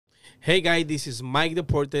Hey guys, this is Mike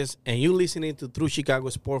Deportes, and you're listening to True Chicago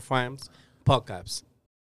Sport Fans podcast.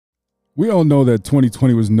 We all know that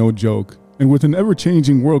 2020 was no joke, and with an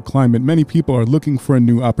ever-changing world climate, many people are looking for a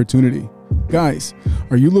new opportunity. Guys,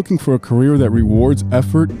 are you looking for a career that rewards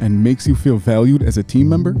effort and makes you feel valued as a team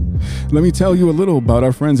member? Let me tell you a little about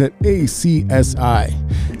our friends at ACSI.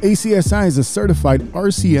 ACSI is a certified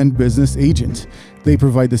RCN business agent. They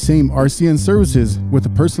provide the same RCN services with a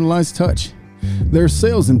personalized touch. Their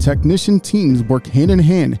sales and technician teams work hand in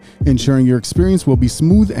hand, ensuring your experience will be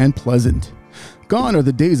smooth and pleasant. Gone are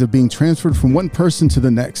the days of being transferred from one person to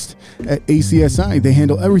the next. At ACSI, they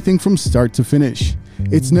handle everything from start to finish.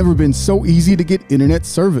 It's never been so easy to get internet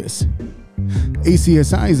service.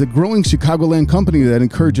 ACSI is a growing Chicagoland company that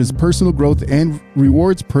encourages personal growth and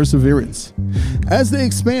rewards perseverance. As they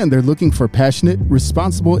expand, they're looking for passionate,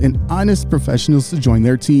 responsible, and honest professionals to join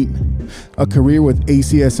their team. A career with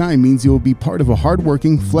ACSI means you'll be part of a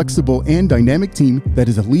hardworking, flexible, and dynamic team that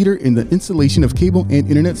is a leader in the installation of cable and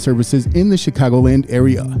internet services in the Chicagoland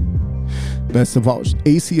area. Best of all,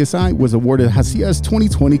 ACSI was awarded Hacia's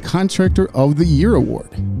 2020 Contractor of the Year Award.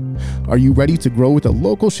 Are you ready to grow with a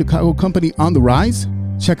local Chicago company on the rise?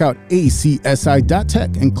 Check out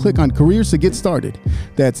acsi.tech and click on careers to get started.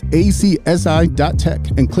 That's acsi.tech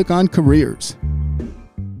and click on careers.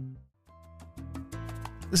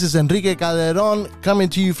 This is Enrique Calderon coming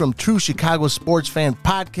to you from True Chicago Sports Fan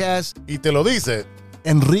Podcast. Y te lo dice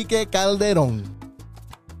Enrique Calderon.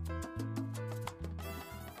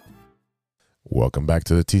 Welcome back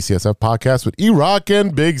to the TCSF podcast with E-Rock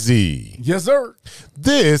and Big Z. Yes, sir.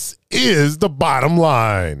 This is the bottom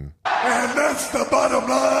line. And that's the bottom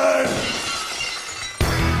line.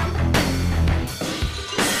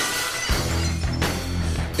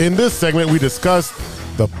 In this segment, we discuss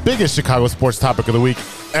the biggest Chicago sports topic of the week.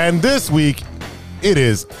 And this week, it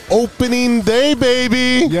is opening day,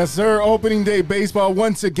 baby. Yes, sir. Opening day baseball.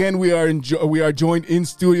 Once again, we are joined in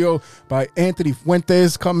studio by Anthony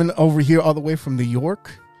Fuentes, coming over here all the way from New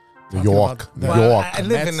York. New York. I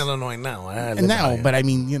live in Illinois now. But I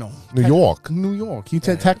mean, you know. New York. New York. You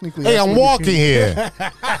technically. Hey, I'm walking here.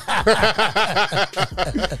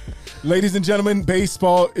 Ladies and gentlemen,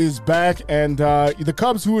 baseball is back, and the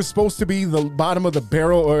Cubs, who is supposed to be the bottom of the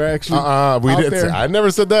barrel, are actually we didn't say, I never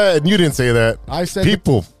said that, and you didn't say that. I said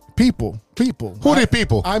people. People. Who are the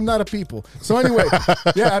people? I'm not a people. So anyway,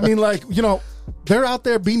 yeah, I mean, like, you know, they're out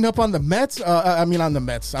there beating up on the Mets. On the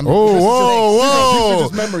Mets. Whoa.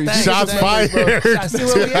 Shots fired. I see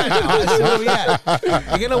where we at.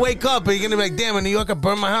 You're going to wake up and you're going to be like, damn, in New York, I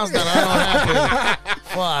burned my house down. I don't know what happened.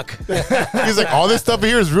 Fuck. He's like, all this stuff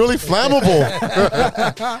here is really flammable.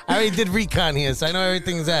 I already did recon here, so I know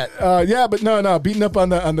everything's at. Yeah, but no, beating up on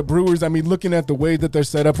the Brewers. I mean, looking at the way that they're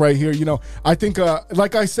set up right here, you know, I think,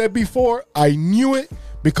 like I said before, I knew it,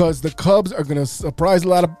 because the Cubs are going to surprise a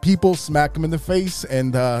lot of people, smack them in the face,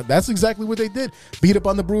 and that's exactly what they did. Beat up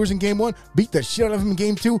on the Brewers in Game 1, beat the shit out of them in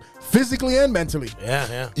Game 2, physically and mentally.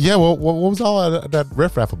 Yeah, well, what was all that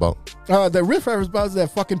riffraff about? The riffraff was about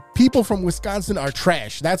that fucking people from Wisconsin are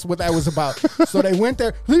trash. That's what that was about. So they went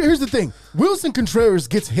there. Here's the thing. Wilson Contreras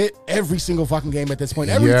gets hit every single fucking game at this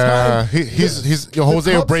point. Every time. He's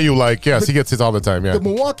Jose Abreu, he gets hit all the time, yeah. The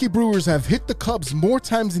Milwaukee Brewers have hit the Cubs more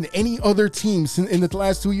times than any other team in the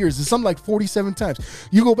last 2 years. It's something like 47 times.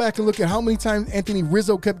 You go back and look at how many times Anthony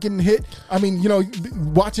Rizzo kept getting hit. I mean, you know,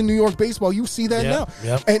 watching New York baseball, you see that now.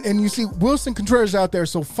 Yep. And you see Wilson Contreras out there.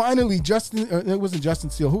 So finally, it wasn't Justin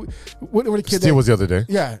Steele. What the kid? Steele was the other day.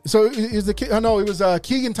 Yeah. So is the kid? Oh no, it was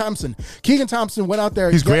Keegan Thompson. Keegan Thompson went out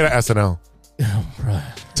there. He's great at SNL.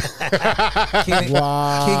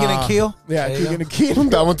 Keegan and Keel? Yeah, Keegan and Keel.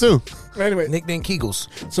 That one too. Anyway. Nickname Kegels.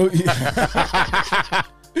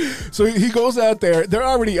 So he goes out there. They're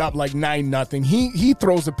already up like 9-0. He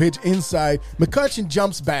throws a pitch inside. McCutchen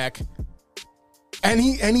jumps back. And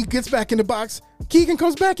he gets back in the box. Keegan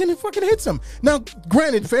comes back in and fucking hits him. Now,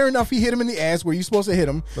 granted, fair enough, he hit him in the ass where you're supposed to hit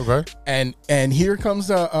him. Okay. And here comes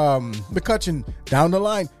McCutchen down the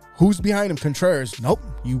line. Who's behind him? Contreras. Nope.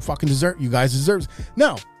 You guys deserve.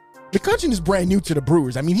 Now, McCutchen is brand new to the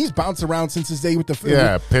Brewers. I mean, he's bounced around since his day with the Phillies.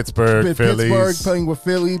 Yeah, Pittsburgh, Phillies. Playing with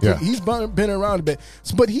Philly. Yeah. He's been around a bit.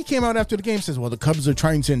 But he came out after the game and says, well, the Cubs are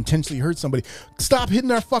trying to intentionally hurt somebody. Stop hitting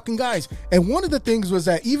our fucking guys. And one of the things was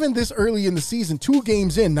that even this early in the season, 2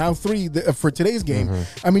 games in, now 3 for today's game,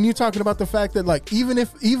 I mean, you're talking about the fact that, like, even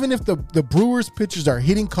if the Brewers pitchers are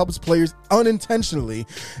hitting Cubs players unintentionally,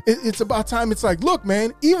 it's about time. It's like, look,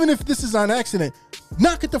 man, even if this is on accident,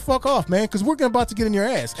 knock it the fuck off, man, because we're about to get in your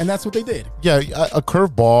ass. And that's what they did. Yeah, a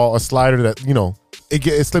curveball, a slider that, you know,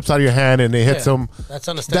 it slips out of your hand and it hits him. That's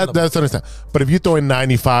understandable. That's understandable. But if you're throwing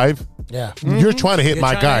 95, you're trying to hit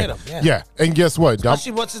my guy. To hit him, And guess what?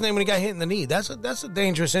 Especially what's his name when he got hit in the knee. That's a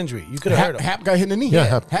dangerous injury. You could have hurt him. Hap got hit in the knee.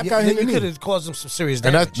 Hap got hit in the knee. You could have caused him some serious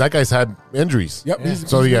damage. And that guy's had injuries. Yep.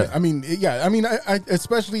 I mean, I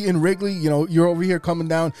especially in Wrigley, you're over here coming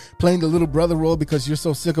down playing the little brother role because you're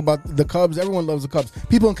so sick about the Cubs. Everyone loves the Cubs.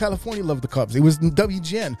 People in California love the Cubs. It was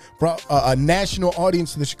WGN brought a national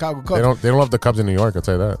audience to the Chicago Cubs. They don't love the Cubs in New York. I'll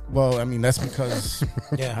tell you that. Well, I mean that's because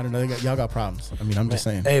I don't know. Y'all got problems. I mean, I'm just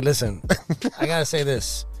saying. Hey, listen, I gotta say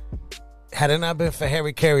this. Had it not been for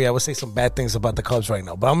Harry Carey, I would say some bad things about the Cubs right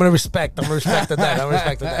now. But I'm gonna respect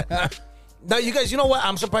that. Now, you guys, you know what?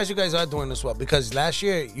 I'm surprised you guys are doing this well because last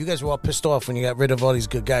year you guys were all pissed off when you got rid of all these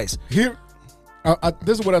good guys. Here,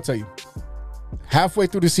 this is what I'll tell you. Halfway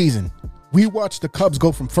through the season, we watched the Cubs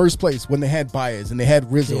go from first place when they had Baez and they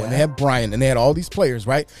had Rizzo and they had Bryant and they had all these players,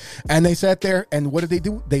 right? And they sat there and what did they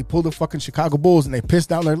do? They pulled the fucking Chicago Bulls and they pissed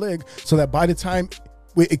down their leg so that by the time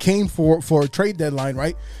it came for a trade deadline,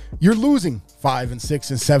 right? You're losing 5 and 6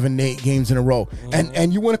 and 7 and 8 games in a row.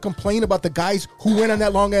 And you want to complain about the guys who went on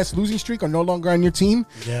that long-ass losing streak are no longer on your team?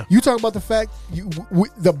 Yeah. You talk about the fact,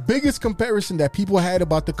 the biggest comparison that people had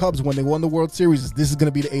about the Cubs when they won the World Series is this is going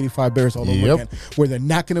to be the 85 Bears all over again, where they're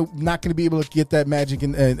not going to be able to get that magic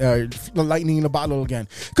and lightning in the bottle again.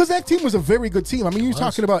 Because that team was a very good team. I mean, you're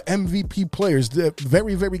talking about MVP players,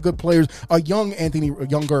 very, very good players, a younger Anthony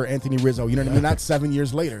Rizzo, you know what I mean? Not 7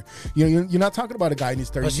 years later. You're not talking about a guy in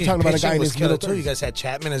his 30s. You're talking about a guy in his middle 30s. You guys had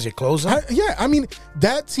Chapman as your closer? I mean,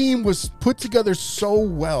 that team was put together so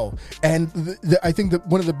well. And I think that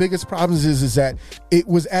one of the biggest problems is that it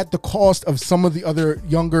was at the cost of some of the other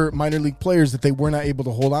younger minor league players that they were not able to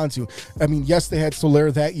hold on to. I mean, yes, they had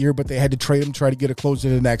Soler that year, but they had to trade him, try to get a closer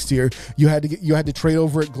the next year. You had to trade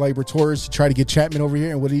over at Gleyber Torres to try to get Chapman over here.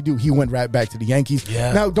 And what did he do? He went right back to the Yankees.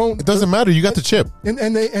 Yeah. Now, it doesn't matter. You got the chip.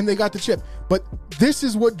 And they got the chip. But this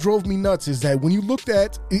is what drove me nuts is that when you looked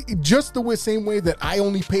at just the same way that I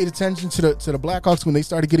only paid attention to the Blackhawks when they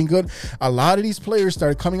started getting good, a lot of these players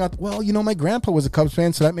started coming out, well, my grandpa was a Cubs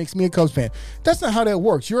fan, so that makes me a Cubs fan. That's not how that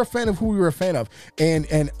works. You're a fan of who you're a fan of.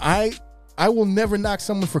 And I will never knock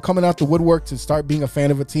someone for coming out the woodwork to start being a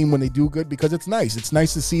fan of a team when they do good because it's nice. It's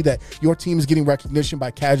nice to see that your team is getting recognition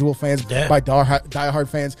by casual fans, by diehard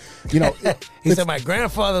fans. He said my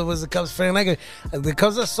grandfather was a Cubs fan. The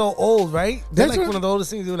Cubs are so old, right? They're like one of the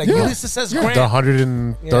oldest things. They're like Ulysses S. Grant. They're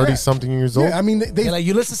 130 something years old. Yeah, I mean, they're like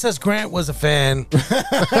Ulysses S. Grant was a fan of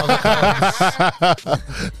the Cubs.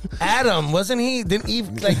 Adam, wasn't he? Didn't Eve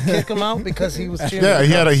kick him out because he was cheering?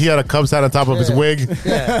 Yeah, he had a Cubs hat on top of his wig.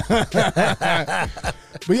 Yeah.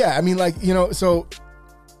 But yeah, I mean, so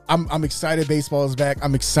I'm excited baseball is back.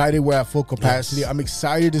 I'm excited we're at full capacity. Yes. I'm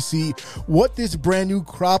excited to see what this brand new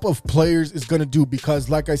crop of players is going to do because,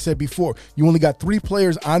 like I said before, you only got 3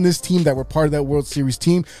 players on this team that were part of that World Series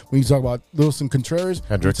team. When you talk about Wilson Contreras,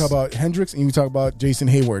 you talk about Hendricks, and you talk about Jason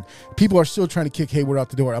Hayward. People are still trying to kick Hayward out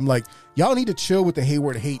the door. I'm like, y'all need to chill with the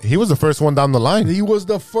Hayward hate. He was the first one down the line. He was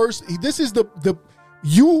the first. This is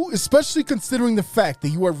you, especially considering the fact that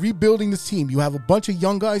you are rebuilding this team, you have a bunch of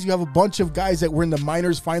young guys, you have a bunch of guys that were in the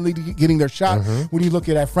minors finally getting their shot. When you look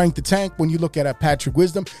at Frank the Tank, when you look at Patrick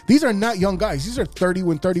Wisdom, these are not young guys. These are 30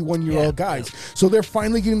 and 31-year-old guys. Yeah. So they're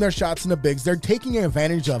finally getting their shots in the bigs. They're taking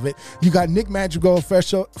advantage of it. You got Nick Madrigal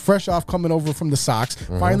fresh off coming over from the Sox,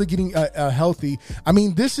 finally getting healthy. I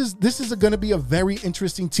mean, this is going to be a very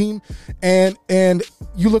interesting team. And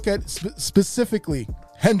you look at specifically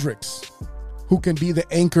Hendricks, who can be the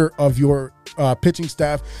anchor of your pitching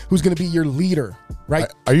staff, who's going to be your leader, right?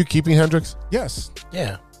 Are you keeping Hendricks? Yes.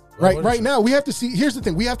 Yeah. Right now, we have to see. Here's the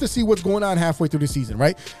thing: we have to see what's going on halfway through the season,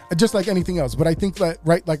 right? Just like anything else. But I think that,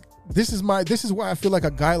 right, like this is why I feel like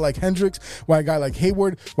a guy like Hendricks, why a guy like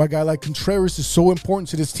Hayward, why a guy like Contreras is so important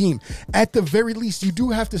to this team. At the very least, you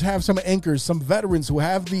do have to have some anchors, some veterans who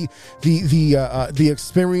have the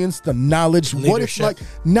experience, the knowledge, leadership. What it's like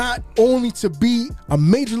not only to be a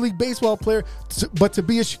Major League Baseball player, but to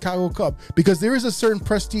be a Chicago Cub, because there is a certain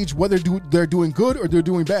prestige whether they're doing good or they're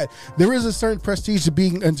doing bad. There is a certain prestige to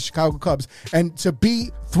being in the Chicago Cubs, and to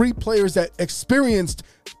be 3 players that experienced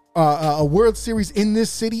a World Series in this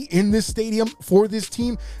city, in this stadium for this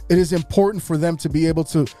team, it is important for them to be able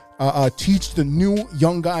to teach the new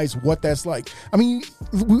young guys what that's like. I mean,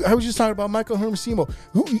 I was just talking about Michael Hermosillo.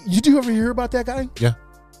 Did you ever hear about that guy? Yeah.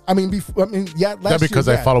 I mean, because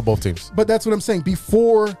I follow both teams. But that's what I'm saying.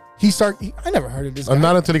 Before he started, I never heard of this guy.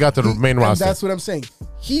 Not until he got to the main roster. That's what I'm saying.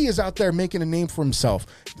 He is out there making a name for himself.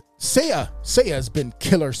 Seiya has been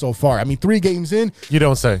killer so far. I mean, 3 games in. You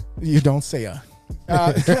don't say. You don't say.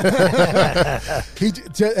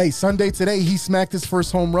 Sunday today, he smacked his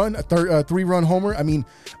first home run, a 3-run homer. I mean,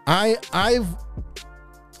 I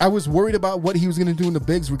was worried about what he was going to do in the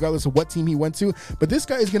bigs, regardless of what team he went to. But this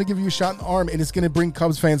guy is going to give you a shot in the arm, and it's going to bring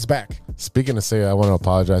Cubs fans back. Speaking of say, I want to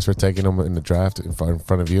apologize for taking him in the draft in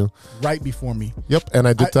front of you. Right before me. Yep, and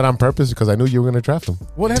I did that on purpose because I knew you were going to draft him.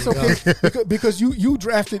 Well, that's okay. because you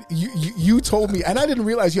drafted, you told me, and I didn't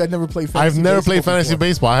realize you had never played fantasy baseball. I've never played fantasy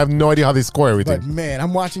baseball. I have no idea how they score everything. But, man,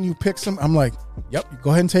 I'm watching you pick some. I'm like, yep, go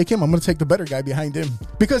ahead and take him. I'm going to take the better guy behind him.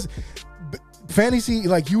 Because fantasy,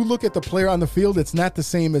 like, you look at the player on the field, it's not the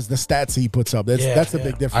same as the stats he puts up. That's the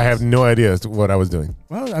big difference. I have no idea as to what I was doing.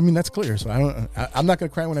 Well, I mean, that's clear. So I'm not going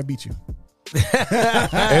to cry when I beat you.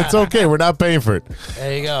 It's okay. We're not paying for it.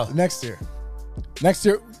 There you go. Next year.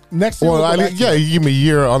 Well, you give me a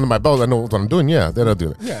year under my belt. I know what I'm doing. Yeah, then I'll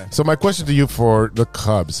do it. Yeah. So my question to you for the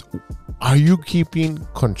Cubs: are you keeping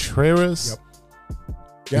Contreras? Yep.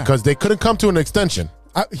 Yeah. Because they couldn't come to an extension.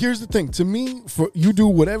 Here's the thing. To me, you do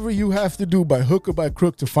whatever you have to do by hook or by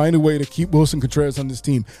crook to find a way to keep Wilson Contreras on this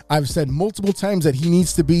team. I've said multiple times that he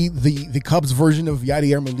needs to be the Cubs version of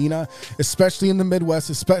Yadier Molina, especially in the Midwest,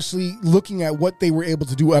 especially looking at what they were able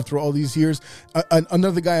to do after all these years.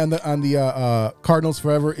 Another guy on the Cardinals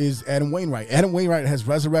forever is Adam Wainwright. Adam Wainwright has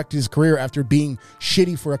resurrected his career after being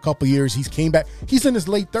shitty for a couple years. He's came back. He's in his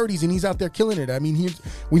late 30s and he's out there killing it. I mean,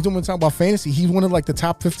 we don't want to talk about fantasy. He's one of like the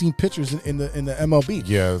top 15 pitchers in the MLB.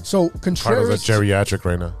 Yeah. So Contreras, Cardinals are geriatric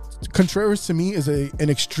right now. Contreras to me is an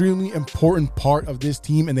extremely important part of this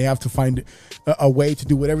team, and they have to find a way to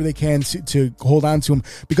do whatever they can to hold on to him,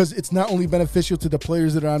 because it's not only beneficial to the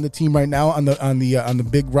players that are on the team right now on the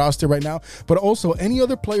big roster right now, but also any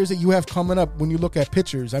other players that you have coming up. When you look at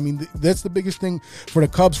pitchers, I mean, that's the biggest thing for the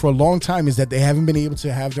Cubs for a long time, is that they haven't been able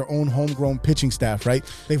to have their own homegrown pitching staff. Right?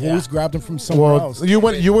 They've always grabbed them from somewhere else. You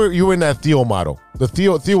were in that Theo model. The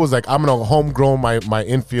Theo was like, I'm gonna homegrown my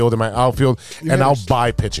infield and my outfield, and I'll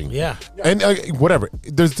buy pitching. Yeah. And whatever.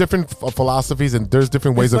 There's different philosophies and there's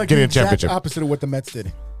different ways of getting a championship. Opposite of what the Mets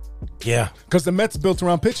did. Yeah. Because the Mets built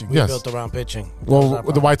around pitching. We built around pitching. Well,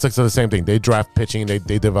 the White Sox are the same thing. They draft pitching, they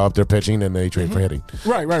develop their pitching, and they trade for hitting.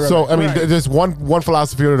 Right. So, I mean, there's one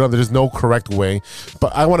philosophy or another. There's no correct way.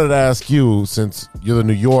 But I wanted to ask you, since you're the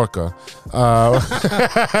New Yorker. I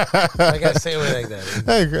got to say it like that.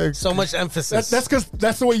 Hey, so much emphasis. That's because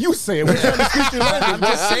that's the way you say it. We're trying to speak your language. I'm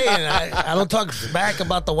just saying. I don't talk back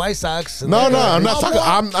about the White Sox. No, I'm not talking.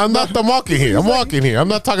 I'm not walking here. I'm walking here. I'm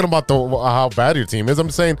not talking about how bad your team is.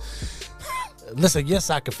 I'm saying. Listen, you're a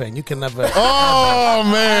soccer fan. You can never. Oh,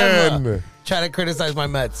 man. Try to criticize my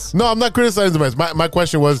Mets. No, I'm not criticizing the Mets. My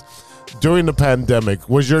question was, during the pandemic,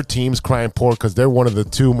 was your teams crying poor because they're one of the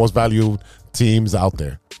two most valued teams out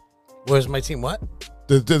there? Where's my team? What?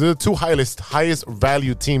 The two highest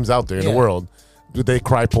valued teams out there in the world. Do they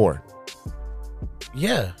cry poor?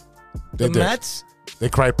 Yeah. The Mets? They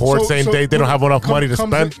cry poor, saying they don't have enough money to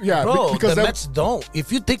spend. Bro, because the Mets don't.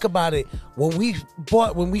 If you think about it, when we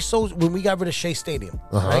got rid of Shea Stadium,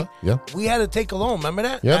 right? Yeah. We had to take a loan. Remember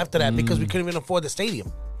that? Yep. After that, because we couldn't even afford the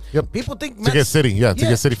stadium. Yep. People think Mets, to get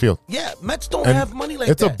City Field. Yeah, Mets don't have money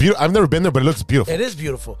like that. It's I've never been there, but it looks beautiful. It is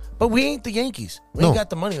beautiful, but we ain't the Yankees. We ain't got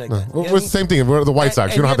the money like that. Well, we're the same thing. We're the White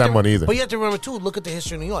Sox. You don't have that money either. But you have to remember too. Look at the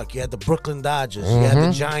history of New York. You had the Brooklyn Dodgers. You had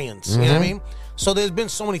the Giants. You know what I mean? So there's been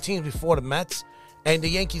so many teams before the Mets. And the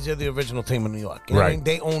Yankees are the original team in New York. You know what I mean?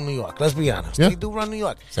 They own New York. Let's be honest. Yeah. They do run New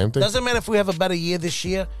York. Same thing. Doesn't matter if we have a better year this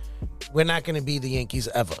year. We're not going to be the Yankees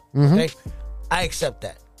ever. Okay? I accept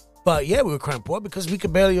that. But, yeah, we were crying poor because we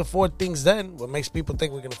could barely afford things then. What makes people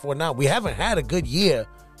think we can afford now? We haven't had a good year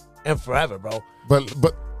in forever, bro. But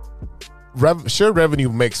shared revenue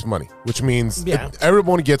makes money, which means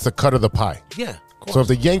everyone gets a cut of the pie. Yeah. So if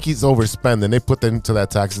the Yankees overspend and they put that into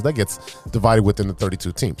that taxes, that gets divided within the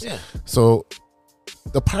 32 teams. Yeah. So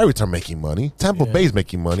the Pirates are making money. Tampa Bay's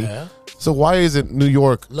making money. Yeah. So why isn't New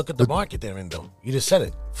York? Look at the market they're in, though. You just said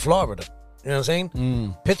it. Florida. You know what I'm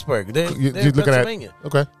saying? Pittsburgh. They're Pennsylvania.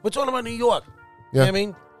 Okay. We're talking about New York. Yeah. You know what I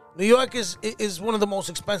mean? New York is one of the most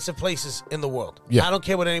expensive places in the world. Yeah. I don't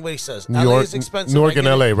care what anybody says. New LA York, is expensive. New York and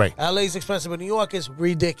LA, right. LA is expensive, but New York is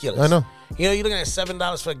ridiculous. I know. You know, you're looking at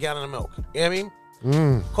 $7 for a gallon of milk. You know what I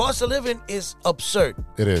mean? Cost of living is absurd.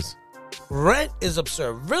 It is. Rent is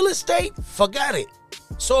absurd. Real estate, forget it.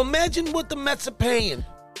 So imagine what the Mets are paying.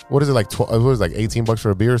 What is it, like $18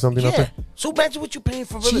 for a beer or something up there? So imagine what you're paying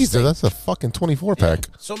for real estate. Jesus, that's a fucking 24-pack.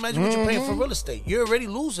 Yeah. So imagine what you're paying for real estate. You're already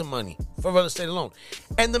losing money for real estate alone.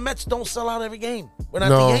 And the Mets don't sell out every game. We're not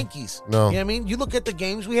the Yankees. No. You know what I mean? You look at the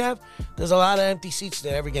games we have, there's a lot of empty seats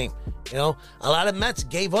there every game. You know, a lot of Mets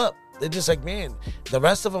gave up They're just like, man, the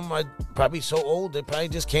rest of them are probably so old they probably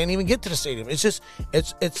just can't even get to the stadium. It's just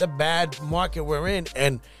it's a bad market we're in,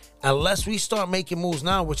 and unless we start making moves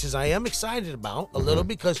now, which is I am excited about a little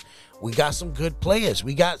because we got some good players,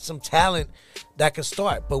 we got some talent that can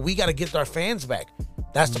start, but we got to get our fans back.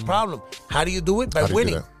 That's the problem. How do you do it? By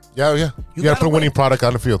winning. Yeah. You got to put a winning product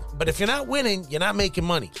on the field. But if you're not winning, you're not making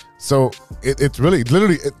money. So it's really,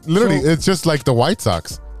 literally, it's just like the White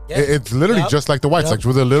Sox. Yeah. It's literally just like the White Sox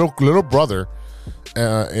with a little brother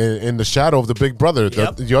in the shadow of the big brother,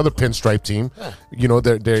 the other pinstripe team. Yeah. You know,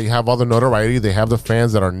 they have all the notoriety. They have the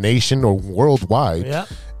fans that are nation or worldwide. Yeah.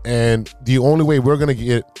 And the only way we're going to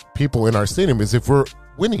get people in our stadium is if we're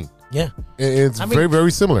winning. Yeah. It's very,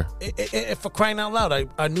 very similar. For crying out loud,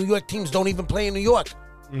 our New York teams don't even play in New York.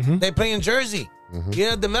 They play in Jersey.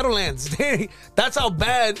 Yeah, the Meadowlands. That's how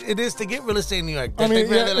bad it is to get real estate in New York.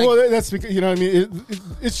 That's because, you know what I mean?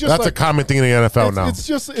 It's just that's a common thing in the NFL now. It's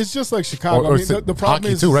just like Chicago. Or the problem hockey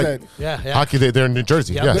is too, right? that hockey, they're in New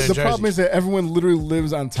Jersey. Yeah, Yes. the problem is that everyone literally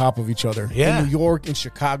lives on top of each other. Yeah. In New York, in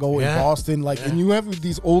Chicago, in Boston, and you have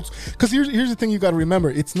these old. Because here's the thing you got to remember: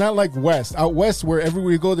 it's not like out west where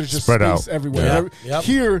everywhere you go, there's just spread space out everywhere. Yeah.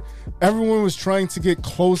 Here, everyone was trying to get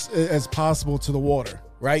close as possible to the water,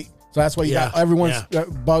 right? So that's why you got everyone's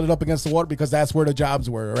butted up against the water because that's where the jobs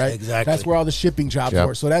were, right? Exactly. That's where all the shipping jobs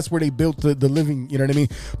were. So that's where they built the living. You know what I mean?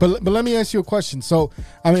 But let me ask you a question. So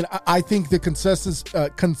I mean, I think the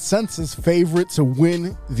consensus favorite to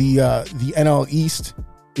win the NL East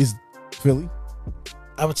is Philly.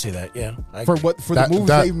 I would say that. Yeah. For the moves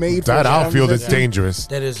they've made. That outfield is dangerous.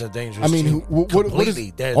 That is a dangerous. I mean, team. what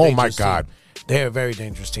is? Oh my God! They're a very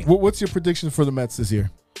dangerous team. What's your prediction for the Mets this year?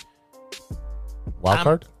 Wild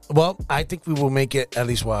card? Well, I think we will make it at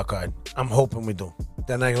least wild card. I'm hoping we do.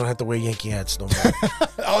 Then I don't have to wear Yankee hats no more.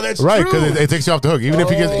 Oh, that's right, true. because it takes you off the hook. Even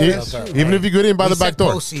if you get in by the back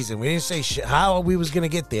door. Postseason. We didn't say how we was going to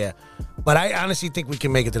get there, but I honestly think we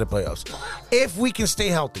can make it to the playoffs if we can stay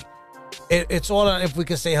healthy. It's all on if we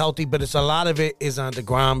can stay healthy, but it's a lot of it is on the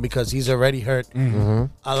ground because he's already hurt. A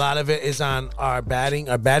lot of it is on our batting.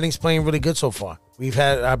 Our batting's playing really good so far. We've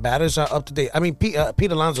had our batters are up to date. I mean, Pete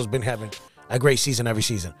Alonso's been having a great season every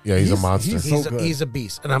season. Yeah, he's a monster. He's a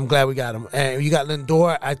beast, and I'm glad we got him. And you got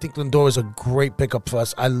Lindor. I think Lindor is a great pickup for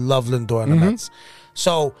us. I love Lindor in the Mets.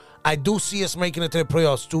 So I do see us making it to the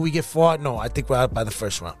playoffs. Do we get far? No, I think we're out by the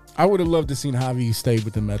first round. I would have loved to seen Javi stay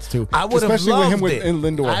with the Mets too. I would have especially loved with it. him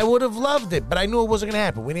and Lindor. I would have loved it, but I knew it wasn't going to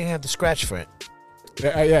happen. We didn't have the scratch for it.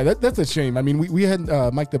 That's a shame. I mean, we had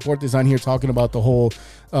Mike Deportes on here talking about the whole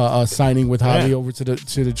signing with Javi over to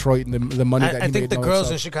Detroit and the money that he made. I think the girls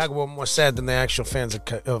in Chicago were more sad than the actual fans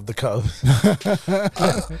of the Cubs.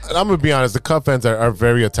 I'm going to be honest. The Cub fans are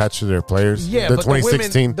very attached to their players. Yeah, the but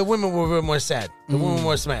 2016. the women were more sad. The women were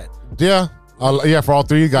more sad. Yeah. For all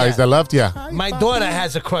three guys that left, My daughter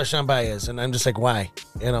has a crush on Baez, and I'm just like, why?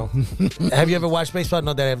 You know, have you ever watched baseball?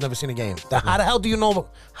 No, Daddy, I've never seen a game. How the hell do you know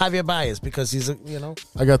Javier Baez? Because he's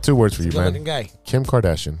I got 2 words for you, man. Good-looking guy. Kim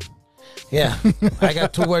Kardashian. Yeah, I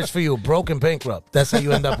got 2 words for you: broke and bankrupt. That's how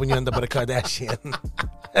you end up when you end up with a Kardashian.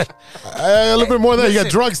 A little bit more than that. You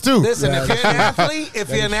got drugs too. Listen, if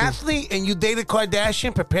you're an athlete, and you date a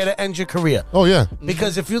Kardashian, prepare to end your career. Oh yeah,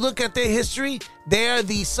 because if you look at their history, they are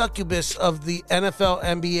the succubus of the NFL,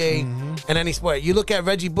 NBA, and any sport. You look at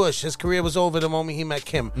Reggie Bush; his career was over the moment he met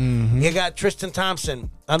Kim. You got Tristan Thompson,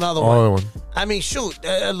 another one. I mean, shoot,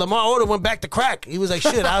 Lamar Odom went back to crack. He was like,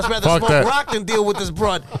 "Shit, I'd rather smoke rock than deal with this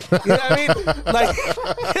broad." You know what I mean? Like,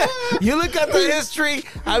 you look at the history.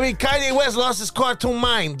 I mean, Kanye West lost his cartoon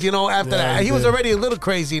mind. After that, he was already a little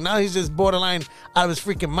crazy. Now he's just borderline out of his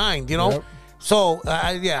freaking mind. Yep. So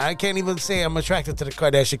I can't even say I'm attracted to the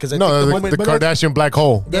Kardashian because the Kardashian black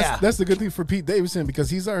hole. That's the good thing for Pete Davidson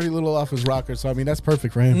because he's already a little off his rocker. So I mean, that's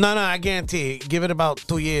perfect for him. No, I guarantee. Give it about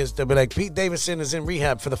 2 years, they'll be like, Pete Davidson is in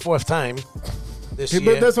rehab for the 4th time this year.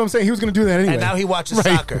 But that's what I'm saying. He was going to do that anyway. And now he watches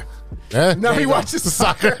soccer. Now he watches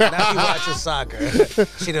soccer. Now he watches soccer.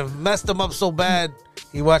 She'd have messed him up so bad.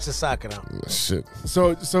 He watches soccer now. Shit.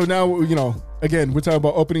 So now, again, we're talking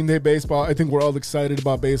about opening day baseball. I think we're all excited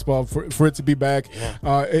about baseball for it to be back,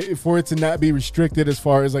 for it to not be restricted as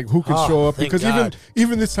far as like who can show up. Because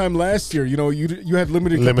even this time last year, you had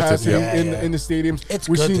limited capacity in the stadiums. It's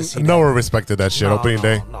good to see. No one respected that shit opening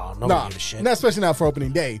day. No, shit. Especially not for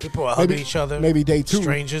opening day. People are hugging each other. Maybe day 2.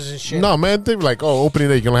 Strangers and shit. No, man, they were like, opening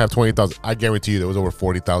day, you can only have 20,000. I guarantee you there was over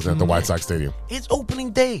 40,000 at the White Sox Stadium. It's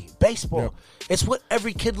opening day baseball. Yep. It's what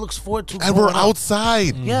every kid looks forward to. And we're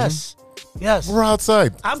outside. Yes. Yes. We're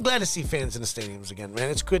outside. I'm glad to see fans in the stadiums again, man.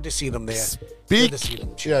 It's good to see them there. Good to see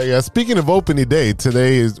them. Yeah. Speaking of opening day,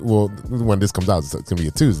 today is, well, when this comes out, it's going to be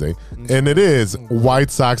a Tuesday. And it is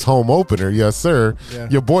White Sox home opener. Yes, sir. Yeah.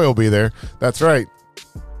 Your boy will be there. That's right.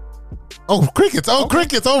 Oh, crickets. Oh,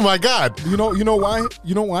 crickets. Oh, my God. You know why?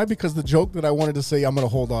 You know why? Because the joke that I wanted to say, I'm going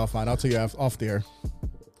to hold off on. I'll tell you off the air.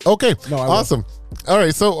 Okay. No, I awesome. All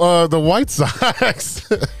right. So the White Sox.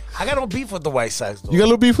 I got no beef with the White Sox, though. You got a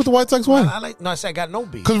little beef with the White Sox? Why? I said I got no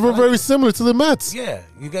beef. Because we're very similar to the Mets. Yeah,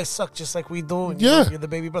 you guys suck just like we do. And Yeah. you're the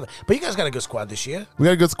baby brother. But you guys got a good squad this year. We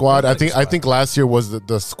got a good squad. I think last year was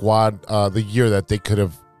the squad, the year that they could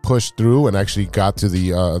have pushed through and actually got to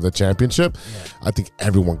the championship. Yeah. I think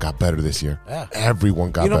everyone got better this year. Yeah. Everyone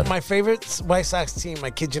got better. My favorite White Sox team, I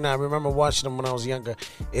kid you not, I remember watching them when I was younger,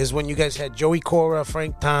 is when you guys had Joey Cora,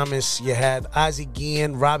 Frank Thomas, you had Ozzie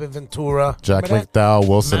Guillen, Robin Ventura. Jack Remember that? McDowell,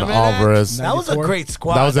 Wilson Remember that? Alvarez. That was a 94? great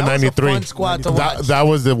squad. That was in '93. a fun squad to watch. That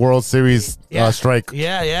was the World Series strike.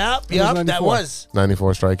 Yeah, was that 94. was.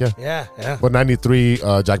 94 strike, yeah. Yeah. But 93,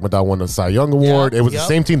 Jack McDowell won the Cy Young Award. It was the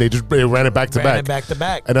same team. They ran it back to Ran it back. back to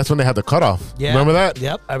back. And that's when they had the cutoff. Yeah. Remember that?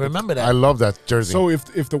 Yep, I remember that. I love that jersey. So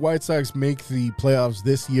if the White Sox make the playoffs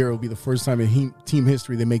this year, it'll be the first time in team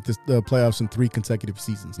history they make the playoffs in 3 consecutive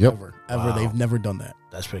seasons. Yep. Ever. Wow. They've never done that.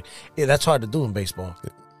 That's pretty. Yeah, that's hard to do in baseball.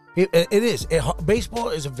 It is. Baseball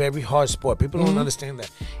is a very hard sport. People don't understand that.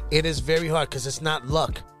 It is very hard because it's not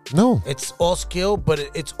luck. no. It's all skill, but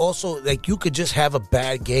it's also like you could just have a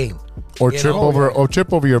bad game Or you trip know?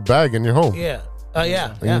 over your bag in your home. Yeah.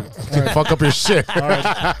 Yeah. Fuck up your shit. All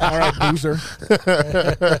right, loser.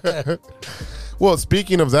 Well,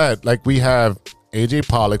 speaking of that, like we have AJ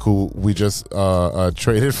Pollock, who we just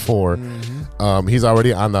traded for. He's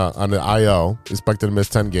already on the IL, expected to miss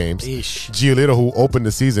 10 games. Eesh. Giolito, who opened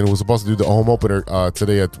the season, who was supposed to do the home opener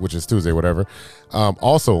today, which is Tuesday, whatever,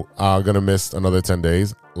 also going to miss another 10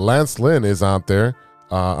 days. Lance Lynn is out there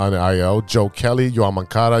on the IL. Joe Kelly, Yoan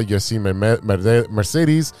Moncada, Yasser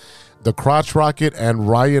Mercedes, the Crotch Rocket, and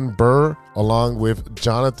Ryan Burr, along with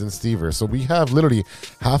Jonathan Stever. So we have literally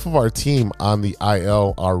half of our team on the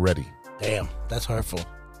IL already. Damn, that's hurtful.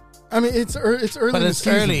 I mean, it's early. But in it's the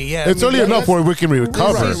season. early, yeah. It's early enough where we can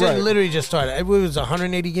recover. The season Right. literally just started. It was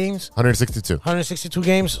 180 games, 162. 162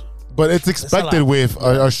 games. But it's expected lot. with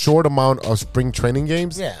a short amount of spring training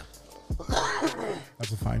games. Yeah.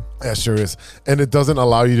 That's a fine. Yeah, sure is. And it doesn't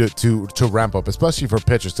allow you to ramp up, especially for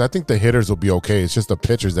pitchers. I think the hitters will be okay. It's just the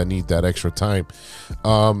pitchers that need that extra time.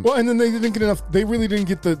 Well, and then they didn't get enough. They really didn't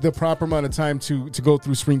get the proper amount of time to go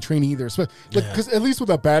through spring training either. Because at least with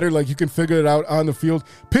a batter, like you can figure it out on the field.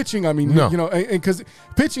 Pitching, I mean, No. and because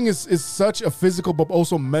pitching is such a physical but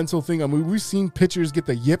also mental thing. I mean, we've seen pitchers get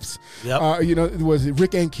the yips. Yep. Was it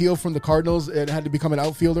Rick Ankiel from the Cardinals and had to become an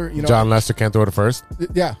outfielder? John Lester can't throw it first.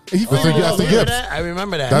 Yeah, he That's figured it the out. Remember yips. that? I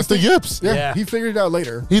remember that. That's the yips. Yeah, Yeah. he figured it out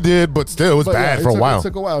later. He did, but still, it was But bad yeah, for a while. It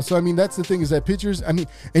took a while. So, I mean, that's the thing is that pitchers, I mean,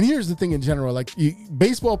 and here's the thing in general, like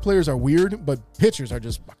baseball players are weird, but pitchers are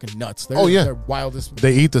just fucking nuts. They're wildest.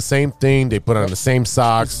 They eat the same thing. They put on the same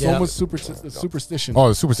socks. So much superstition. Oh,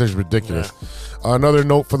 the superstition is ridiculous. Another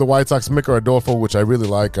note for the White Sox, Micker Adolfo, which I really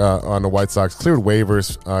like on the White Sox, cleared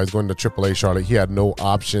waivers. He's going to AAA Charlotte. He had no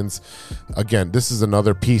options. Again, this is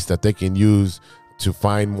another piece that they can use to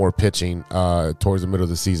find more pitching towards the middle of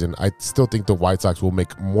the season. I still think the White Sox will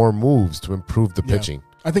make more moves to improve the pitching.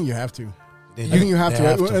 I think you have to. I think you have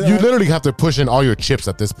to. You literally have to push in all your chips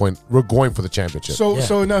at this point. We're going for the championship.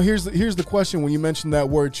 So now here's the question when you mentioned that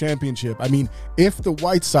word championship. I mean, if the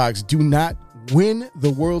White Sox do not win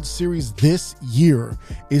the World Series this year,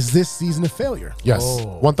 is this season a failure? Yes,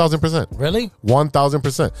 1,000%. Really?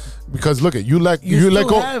 1,000%. Because look at you let You let still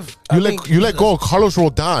go have- you let go of Carlos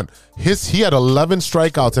Rodon. He had 11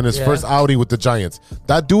 strikeouts in his first outing with the Giants.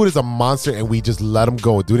 That dude is a monster, and we just let him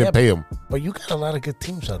go. Dude didn't pay him. But you got a lot of good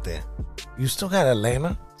teams out there. You still got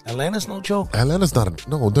Atlanta. Atlanta's no joke. Atlanta's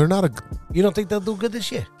they're not a. You don't think they'll do good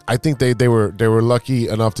this year? I think they were lucky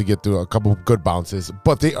enough to get through a couple of good bounces,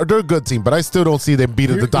 but they're a good team. But I still don't see them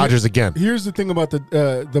beating the Dodgers again. Here's the thing about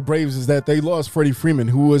the Braves is that they lost Freddie Freeman,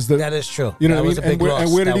 who was the That is true. You know That what was I a mean? big loss.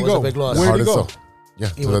 And where did That he was go? a big loss. Where did he Hard go? Yeah,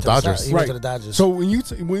 He to the went to the Dodgers. South. He went to the Dodgers. So when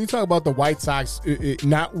you talk about the White Sox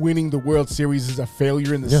not winning the World Series is a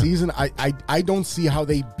failure in the season, I don't see how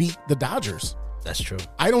they beat the Dodgers. That's true.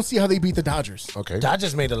 I don't see how they beat the Dodgers. Okay.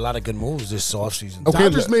 Dodgers made a lot of good moves this offseason. Okay.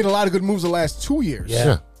 Dodgers made a lot of good moves the last 2 years.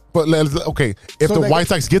 Yeah. But if So the they- White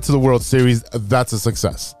Sox get to the World Series, that's a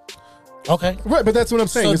success. Okay. Right, but that's what I'm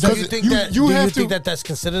saying. So is do that you think you that have think that's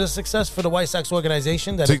considered a success for the White Sox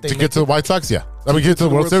organization? That To if they get to the White Sox, yeah. I mean, get to the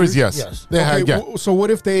World Series, yes. Yes. Yeah, Okay, yeah. so what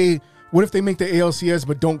if they What if they make the ALCS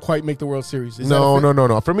but don't quite make the World Series?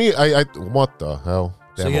 No. For me, I what the hell?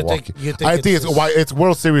 So Damn, you Milwaukee. think I think it's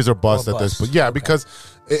World Series or bust Or at this bust. point. Yeah, Okay. because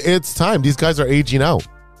it's time. These guys are aging out.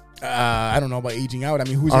 I don't know about aging out. I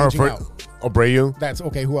mean, who's aging out? Abreu. That's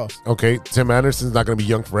okay. Who else? Okay, Tim Anderson's not going to be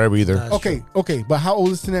young forever either. That's Okay. But how old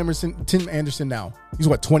is Tim Anderson now? He's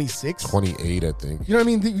what, 26? 28, I think. You know what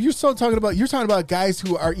I mean? You're talking about guys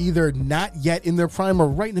who are either not yet in their prime or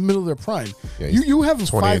right in the middle of their prime. Yeah, you have a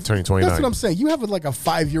 28, turning 29. That's what I'm saying. You have like a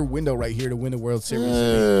 5-year window right here to win the World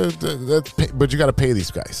Series. But you got to pay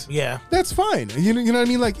these guys. Yeah. That's fine. You know what I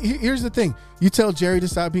mean? Like, here's the thing. You tell Jerry to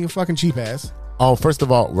stop being a fucking cheap ass. Oh, first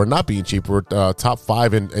of all, we're not being cheap. We're top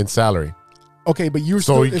 5 in salary. Okay, but you're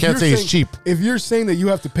So you can't say it's cheap. If you're saying that you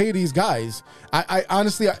have to pay these guys, I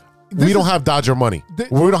honestly, We don't have Dodger money.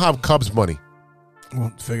 We don't have Cubs money.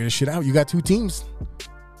 Well, figure this shit out. You got 2 teams.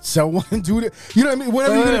 Sell one and do it. You know what I mean?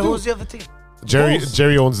 Whatever you're gonna do. Who's the other team? Bulls.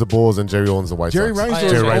 Jerry owns the Bulls and Jerry owns the White Jerry Sox. Reinsdorf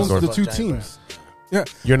Jerry owns Reinsdorf. the 2 Giant teams. Yeah,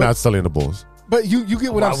 You're not selling the Bulls. but you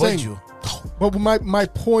get what Why I'm saying. would you? But my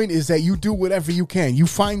point is that you do whatever you can. You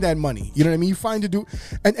find that money. You know what I mean? You find to do,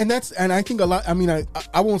 and I think a lot. I mean,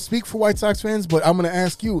 I won't speak for White Sox fans, but I'm going to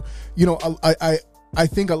ask you. You know, I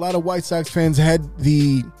think a lot of White Sox fans had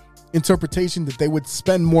the interpretation that they would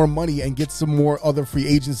spend more money and get some more other free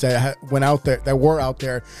agents that were out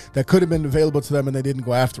there that could have been available to them, and they didn't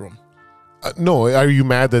go after them. No, are you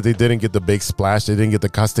mad that they didn't get the big splash? They didn't get the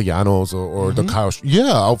Castellanos or the Kyle.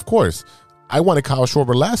 Yeah, of course. I wanted Kyle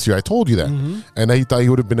Schwarber last year. I told you that, and I thought he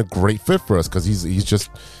would have been a great fit for us because he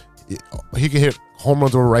can hit home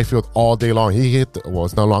runs over right field all day long. He hit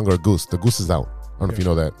it's no longer a goose. The goose is out. I don't know if you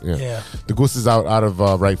know that. Yeah. The goose is out of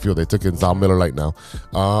right field. They took in Zal Miller right now.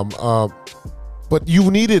 But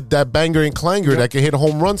you needed that banger and clanger that can hit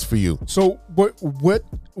home runs for you. So what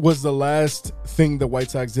was the last thing the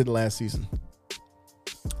White Sox did last season?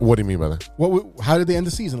 What do you mean by that? How did they end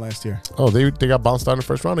the season last year? Oh, they got bounced out in the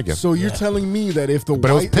first round again. So you're telling me that if the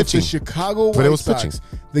Chicago But it White was pitching. Sox,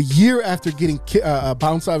 the year after getting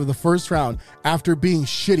bounced out of the first round, after being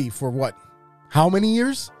shitty for what? How many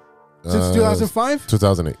years? Since 2005?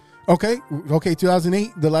 2008. Okay,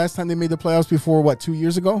 2008, the last time they made the playoffs before, what, 2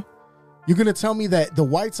 years ago? You're going to tell me that the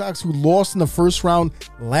White Sox, who lost in the first round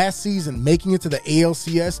last season, making it to the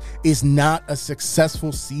ALCS, is not a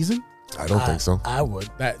successful season? I don't think so. I would.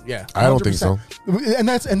 I don't think so. And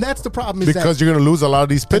that's the problem. Because you're going to lose a lot of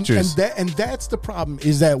these pitchers. And that's the problem,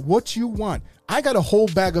 is that what you want. I got a whole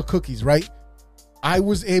bag of cookies, right? I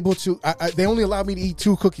was able to, they only allowed me to eat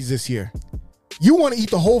 2 cookies this year. You want to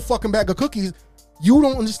eat the whole fucking bag of cookies. You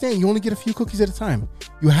don't understand. You only get a few cookies at a time.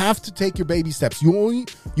 You have to take your baby steps. You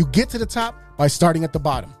get to the top by starting at the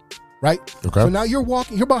bottom, right? Okay. So now you're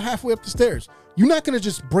about halfway up the stairs. You're not going to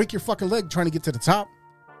just break your fucking leg trying to get to the top.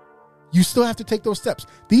 You still have to take those steps.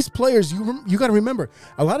 These players, you got to remember,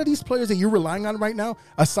 a lot of these players that you're relying on right now,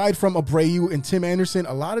 aside from Abreu and Tim Anderson,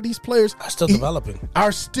 a lot of these players Are still developing.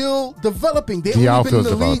 They've only been in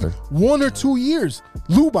the league developing. 1 or 2 years.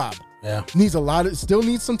 Lubob Yeah. still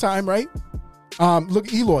needs some time, right?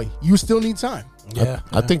 Look, Eloy, you still need time. Yeah.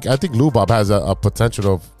 I think Lubob has a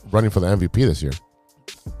potential of running for the MVP this year.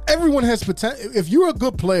 Everyone has potential. If you're a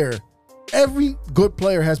good player, every good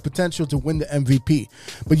player has potential to win the MVP.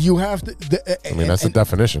 But you have to. That's the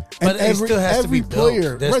definition. But it still has to be built.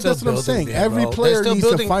 player, They're right? still That's what I'm building saying. there, Every bro. player They're still needs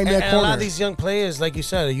to building, find that and a lot corner. of these young players, like you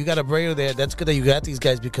said, you got Abreu there. That's good that you got these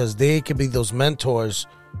guys because they can be those mentors,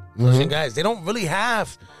 those young guys. They don't really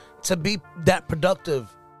have to be that productive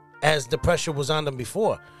as the pressure was on them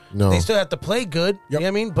before. No. They still have to play good. You know what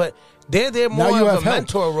I mean? But they're Now more you of have a help.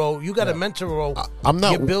 mentor role. You got a mentor role.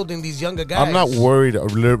 You're building these younger guys. I'm not worried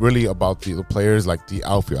really about the players like the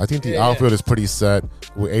outfield. I think the outfield is pretty set.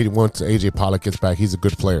 Once AJ Pollock gets back, he's a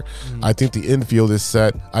good player. I think the infield is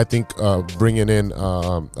set. I think bringing in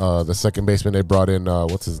the second baseman they brought in,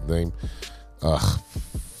 what's his name?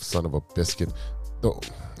 Son of a biscuit.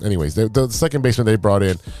 Anyways, the second baseman they brought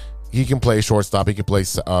in, he can play shortstop. He can play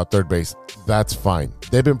third base. That's fine.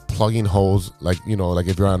 They've been plugging holes like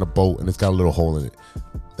if you're on a boat and it's got a little hole in it.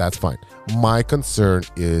 That's fine. My concern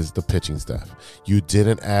is the pitching staff. You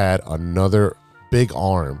didn't add another big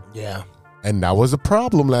arm. Yeah. And that was a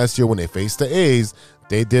problem last year when they faced the A's.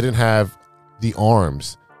 They didn't have the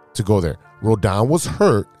arms to go there. Rodon was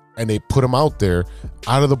hurt, and they put him out there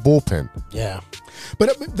out of the bullpen. Yeah.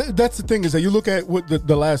 But that's the thing, is that you look at what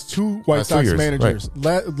the last 2 White Sox managers,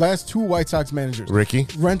 last 2 White Sox managers. Ricky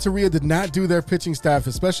Renteria did not do their pitching staff,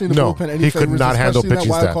 especially in the bullpen. He could favors, not handle especially in that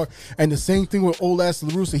pitching wild staff. card. And the same thing with old ass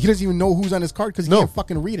LaRussa. He doesn't even know who's on his card because he can't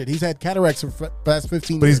fucking read it. He's had cataracts for the past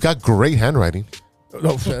 15 But years. he's got great handwriting.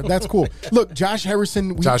 No, that's cool. Look, Josh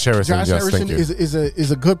Harrison. Josh Harrison, yes, Harrison thank you.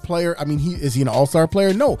 is a good player. I mean, is he an all-star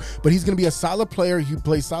player? No, but he's going to be a solid player. He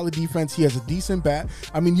plays solid defense. He has a decent bat.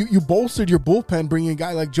 I mean, you bolstered your bullpen bringing a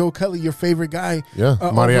guy like Joe Kelly, your favorite guy. Yeah,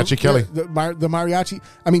 Mariachi Kelly. The Mariachi.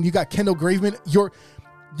 I mean, you got Kendall Graveman.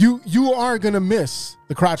 You are going to miss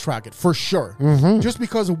the crotch rocket for sure, just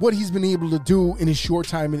because of what he's been able to do in his short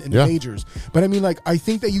time in the majors. But I mean, like, I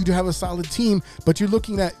think that you do have a solid team, but you're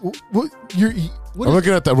looking at I'm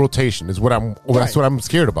looking at the rotation. That's what I'm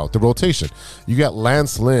scared about. The rotation. You got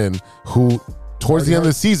Lance Lynn, who towards the end of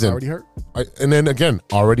the season already hurt, and then again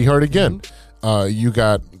already hurt again. You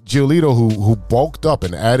got Giolito, who bulked up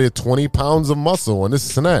and added 20 pounds of muscle and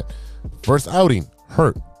this and that. First outing,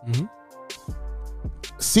 hurt.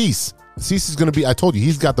 Cease is going to be, I told you,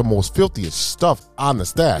 he's got the most filthiest stuff on the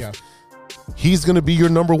staff. Yeah. He's going to be your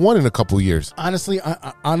number one in a couple of years. honestly.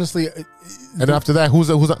 And after that,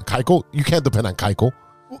 who's on Keiko? You can't depend on Keiko.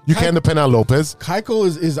 You can't depend on Lopez. Keiko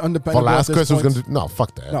is undependable. Velasquez was going to no,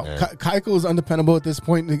 fuck that. No, man. Keiko is undependable at this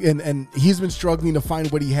point, and he's been struggling to find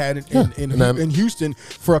what he had in Houston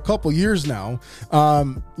for a couple years now.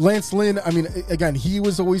 Lance Lynn, I mean, again, he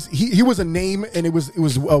was always he was a name, and it was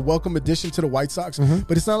a welcome addition to the White Sox.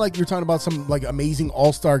 But it's not like you're talking about some like amazing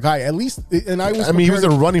all-star guy. At least, and I mean, he was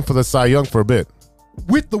running for the Cy Young for a bit.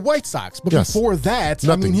 With the White Sox, but before that,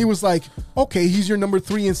 Nothing. I mean, he was like, okay, he's your number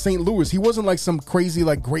 3 in St. Louis. He wasn't like some crazy,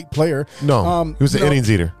 like, great player. No, he was an innings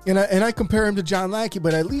eater. And I compare him to John Lackey,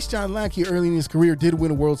 but at least John Lackey early in his career did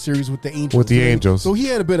win a World Series with the Angels. So he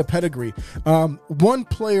had a bit of pedigree. One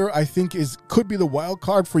player I think could be the wild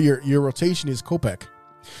card for your rotation is Kopech.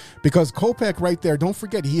 Because Kopech right there, don't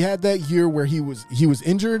forget, he had that year where he was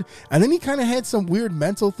injured, and then he kind of had some weird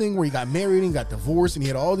mental thing where he got married and got divorced, and he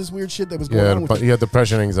had all this weird shit that was going on with him. He had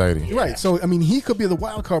depression, anxiety. Right. So, I mean, he could be the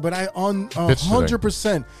wild card, but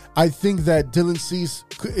 100%, I think that Dylan Cease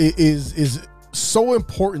is so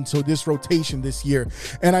important to this rotation this year.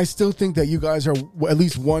 And I still think that you guys are at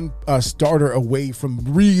least one starter away from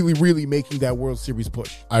really, really making that World Series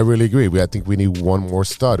push. I really agree. I think we need one more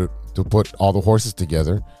stud to put all the horses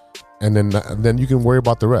together. And then you can worry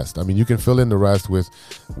about the rest. I mean, you can fill in the rest with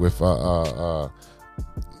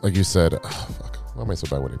like you said, why am I so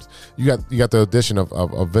bad with names? You got the addition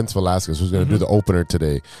of Vince Velasquez, who's going to do the opener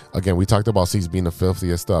today. Again, we talked about Cease being the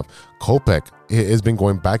filthiest stuff. Kopech has been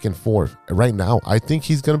going back and forth. Right now, I think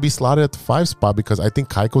he's going to be slotted at the 5 spot because I think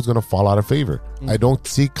Keiko's going to fall out of favor. I don't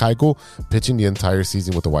see Keiko pitching the entire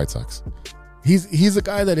season with the White Sox. He's a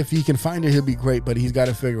guy that if he can find it, he'll be great, but he's got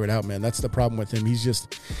to figure it out, man. That's the problem with him. He's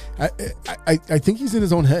just, I think he's in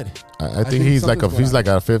his own head. I think he's like a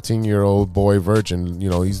 15-year-old boy virgin.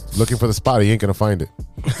 You know, he's looking for the spot. He ain't gonna find it.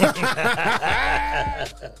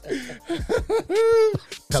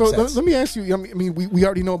 So let me ask you. I mean, we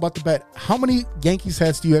already know about the bet. How many Yankees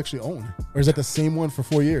hats do you actually own, or is that the same one for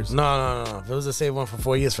 4 years? No. If it was the same one for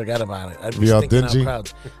 4 years, forget about it. I'd be You all stinking out dingy?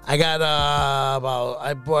 crowds. I got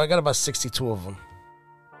about 62 of them.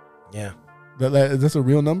 Yeah. That's a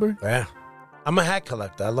real number? Yeah. I'm a hat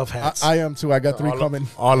collector. I love hats. I am too. I got 3 coming.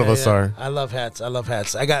 All of us are. I love hats. I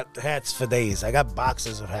got hats for days. I got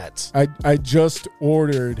boxes of hats. I just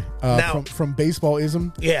ordered from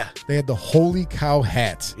Baseballism. Yeah. They had the Holy Cow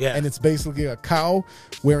hat. Yeah. And it's basically a cow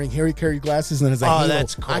wearing Harry Carey glasses and it's like,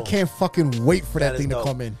 that's cool. I can't fucking wait for that thing to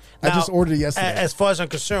come in. Now, I just ordered it yesterday. As far as I'm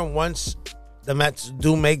concerned, once the Mets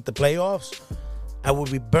do make the playoffs, I will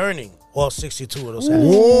be burning all 62 of those hats.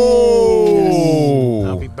 Whoa!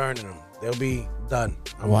 I'll be burning them. They'll be done.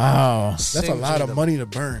 Wow. That's a singeing lot of them. money to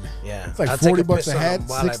burn. Yeah. It's like I'll take $40 piss a on hat, them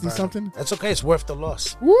while I 60 burn something. them. That's okay. It's worth the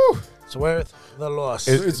loss. Woo! It's worth the loss.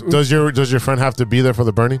 Does your friend have to be there for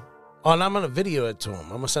the burning? Oh, and I'm going to video it to him. I'm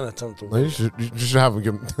going to send it to him. No, you should have him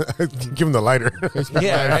give him the lighter.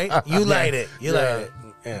 Yeah, right? You light it. You light it.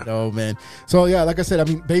 Yeah. No, man. So, yeah, like I said, I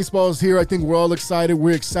mean, baseball's here. I think we're all excited.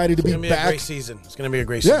 We're excited to be It's going to be back. a great season. It's going to be a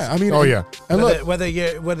great season. Yeah, I mean, Oh, yeah. And look, Whether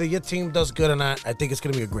your team does good or not, I think it's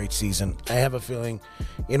going to be a great season. I have a feeling,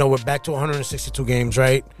 we're back to 162 games,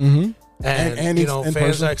 right? Mhm. And And fans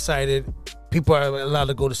person. are excited. People are allowed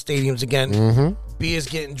to go to stadiums again. Mm-hmm. Beer's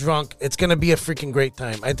getting drunk. It's going to be a freaking great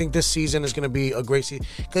time. I think this season is going to be a great season.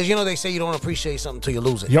 Because, they say you don't appreciate something until you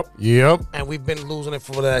lose it. Yep. And we've been losing it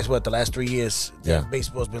for the last 3 years. Yeah.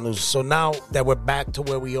 Baseball's been losing. So now that we're back to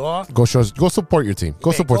where we are, Go support your team.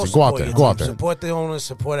 Go support your team. Go out there. your Go out team. there. Support the owners.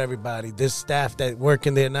 Support everybody. This staff that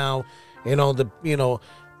working there now.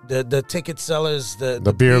 The ticket sellers,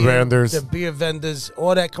 the beer vendors. the beer vendors,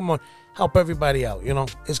 all that. Come on, help everybody out.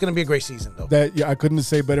 It's going to be a great season, though. I couldn't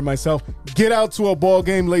say better myself. Get out to a ball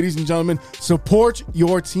game, ladies and gentlemen. Support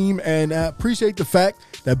your team and appreciate the fact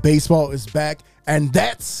that baseball is back. And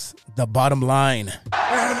that's The bottom line.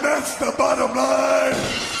 And that's the bottom line.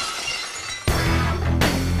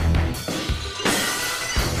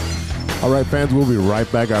 All right, fans, we'll be right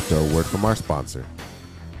back after a word from our sponsor.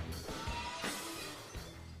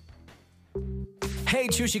 Hey,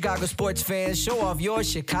 true Chicago sports fans, show off your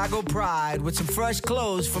Chicago pride with some fresh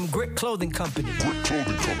clothes from Grit Clothing Company.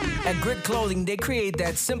 At Grit Clothing, they create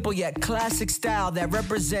that simple yet classic style that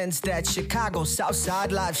represents that Chicago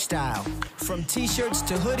Southside lifestyle. From t-shirts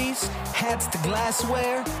to hoodies, hats to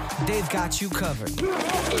glassware, they've got you covered.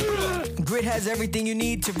 Grit has everything you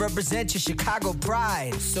need to represent your Chicago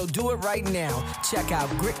pride, so do it right now. Check out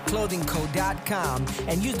gritclothingco.com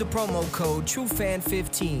and use the promo code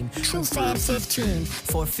TrueFan15. TrueFan15.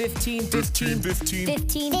 For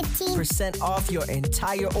 15% off your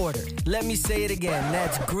entire order. Let me say it again.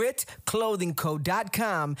 That's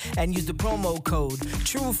gritclothingco.com and use the promo code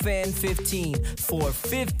TrueFan15 for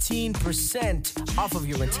 15% off of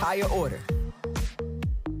your entire order.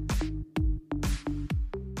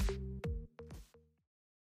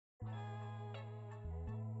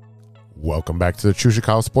 Welcome back to the True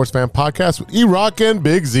Chicago Sports Fan Podcast with E-Rock and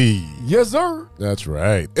Big Z. Yes, sir. That's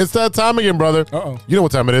right. It's that time again, brother. Uh-oh. You know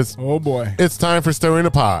what time it is. Oh, boy. It's time for Stirring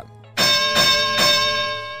the Pot.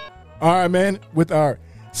 All right, man. With our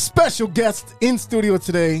special guest in studio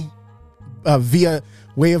today via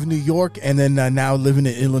way of New York and then now living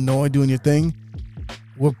in Illinois doing your thing,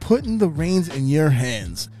 we're putting the reins in your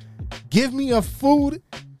hands. Give me a food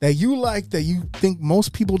that you like that you think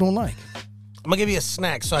most people don't like. I'm going to give you a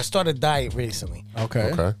snack. So I started diet recently.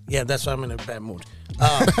 Okay. Yeah, that's why I'm in a bad mood.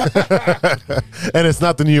 And it's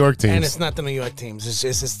not the New York teams. And it's not the New York teams.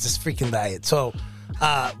 It's this freaking diet. So,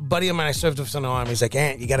 buddy of mine I served with in the army. He's like,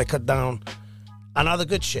 Ant, you got to cut down on all the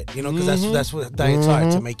good shit, you know, because that's what diets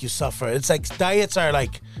are, to make you suffer. It's like diets are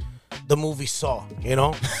like the movie Saw, you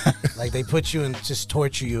know? Like they put you and just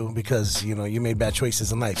torture you because, you know, you made bad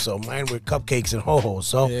choices in life. So mine were cupcakes and ho-hos.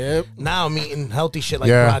 So now I'm eating healthy shit like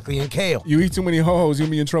broccoli and kale. You eat too many ho-hos, you'll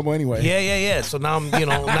be in trouble anyway. Yeah. So now I'm, you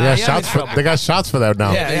know, they got shots for that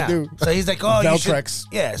now. Yeah. do. So he's like, oh, you should. Valtrex.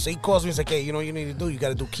 Yeah. So he calls me. He's like, hey, you know what you need to do? You got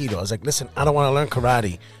to do keto. I was like, listen, I don't want to learn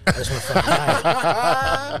karate. I just want to fucking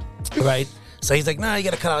diet. Right? So he's like, nah, you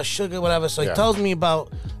got to cut out sugar, whatever. So he tells me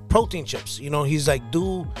about protein chips. You know, he's like,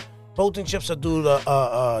 do protein chips or do the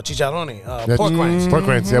chicharrone, pork rinds. Pork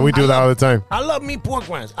rinds. Yeah, we do that all the time. I love me pork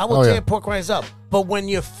rinds. I will tear pork rinds up. But when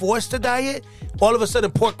you're forced to diet, all of a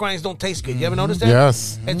sudden pork rinds don't taste good. You ever notice that?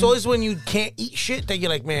 Yes. It's always when you can't eat shit that you're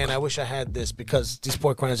like, man, I wish I had this because these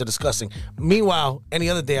pork rinds are disgusting. Meanwhile, any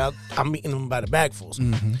other day, I'm eating them by the bagfuls.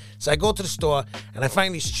 So I go to the store and I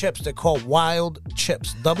find these chips. They're called Wild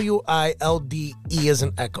Chips. WILDE as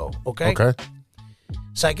an echo. Okay? Okay.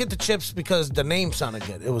 So I get the chips because the name sounded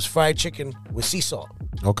good. It was fried chicken with sea salt.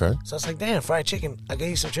 Okay. So I was like, damn, fried chicken. I can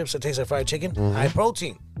eat some chips that taste like fried chicken. High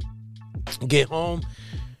protein. Get home,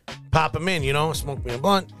 pop them in, you know, smoke me a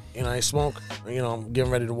blunt. You know, I smoke, you know, I'm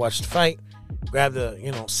getting ready to watch the fight. Grab the,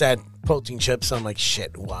 you know, sad protein chips. I'm like,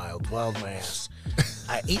 shit, wild my ass.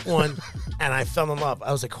 I eat one and I fell in love.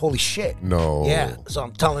 I was like, holy shit. No. Yeah. So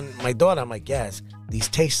I'm telling my daughter, I'm like, yes, these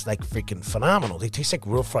taste like freaking phenomenal. They taste like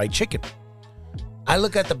real fried chicken. I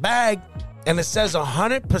look at the bag, and it says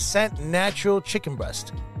 100% natural chicken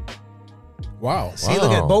breast. Wow. See,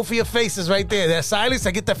 look at both of your faces right there. That silence,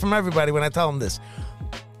 I get that from everybody when I tell them this.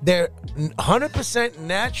 They're 100%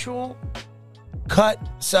 natural cut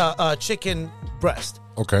chicken breast.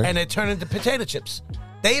 Okay. And they turn into potato chips.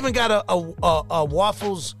 They even got a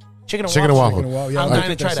waffles, chicken and Chicken and waffles. waffle. I'm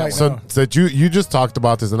dying to try that one. So you just talked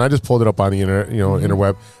about this, and I just pulled it up on the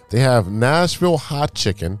interweb. They have Nashville hot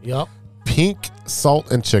chicken. Yep. Pink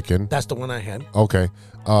salt and chicken. That's the one I had. Okay.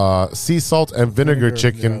 Sea salt and vinegar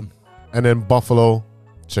chicken. And then buffalo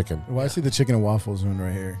chicken. Well, I see the chicken and waffles one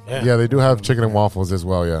right here. Yeah, they do have chicken and waffles as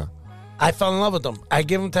well, yeah. I fell in love with them. I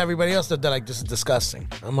give them to everybody else. They're like, this is disgusting.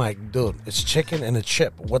 I'm like, dude, it's chicken and a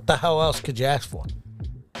chip. What the hell else could you ask for?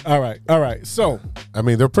 All right. So, I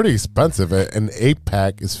mean, they're pretty expensive. An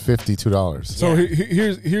 8-pack is $52. So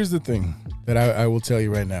here's the thing that I will tell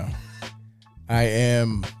you right now. I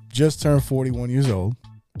am just turned 41 years old.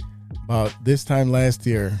 About this time last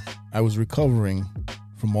year, I was recovering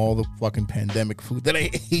from all the fucking pandemic food that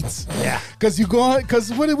I ate. Yeah.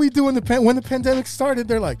 Because what did we do when the pandemic started?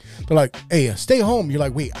 They're like, hey, stay home. You're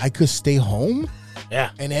like, wait, I could stay home?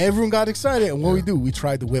 Yeah. And everyone got excited. And what we do, we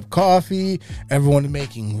tried the whipped coffee. Everyone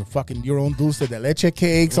making fucking your own dulce de leche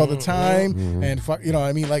cakes all the time. And you know what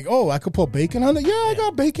I mean? Like, oh, I could put bacon on it. Yeah, I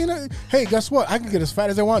got bacon. Hey, guess what? I can get as fat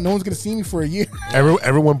as I want. No one's going to see me for a year.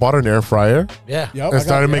 Everyone bought an air fryer Yeah. Yep, and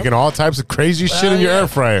started making all types of crazy shit in your air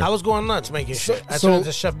fryer. I was going nuts making shit. I so- turned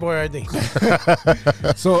into Chef Boyardee.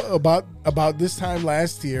 So about this time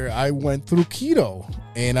last year, I went through keto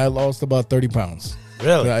and I lost about 30 pounds.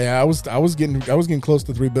 Really? Yeah, I was getting close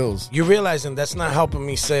to 3 bills. You're realizing that's not helping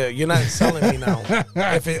me sell. You're not selling me now.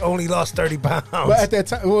 If it only lost 30 pounds. But at that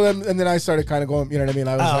time, well, and then I started kind of going. You know what I mean?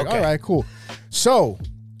 I was like, okay. all right, cool. So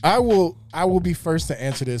I will be first to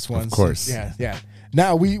answer this one. Of course. Yeah.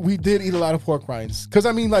 Now we did eat a lot of pork rinds because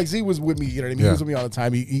I mean, like Z was with me. You know what I mean? He was with me all the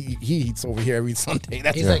time. He eats over here every Sunday.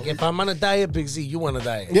 That's He's like, if I'm on a diet, Big Z, you on a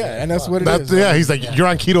diet. yeah, and that's what it is. He's like, you're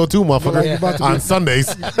on keto too, motherfucker. Like, you're about to on be- Sundays.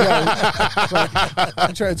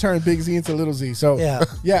 I'm trying to turn Big Z into Little Z. So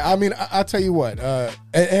Yeah. I mean, I'll tell you what,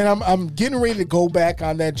 and I'm getting ready to go back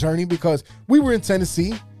on that journey because we were in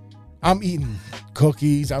Tennessee. I'm eating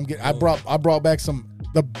cookies. I brought back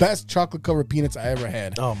the best chocolate covered peanuts I ever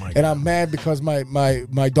had. Oh, my And I'm mad because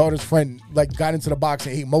my daughter's friend like got into the box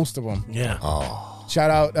and ate most of them. Yeah. Shout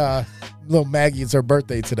out little Maggie. It's her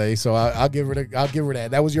birthday today, so I'll give her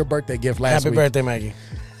that. That was your birthday gift last Happy week. birthday, Maggie.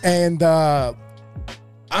 And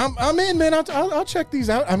I'm in, man. I'll check these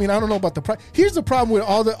out. I mean, I don't know about the price. Here's the problem with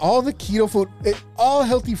all the keto food, all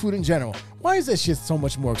healthy food in general. Why is that shit so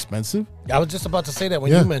much more expensive? I was just about to say that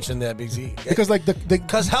when you mentioned that, Big Z. Because like the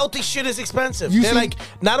Because healthy shit is expensive. You They're see- like,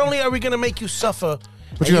 not only are we going to make you suffer,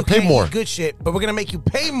 But you're and gonna pay can't more. eat good shit, but we're going to make you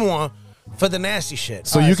pay more for the nasty shit.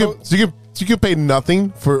 So you can pay nothing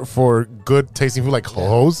for good tasting food like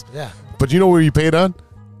hoes. Yeah. But you know where you pay it on?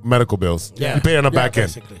 Medical bills. Yeah. You pay it on the back end.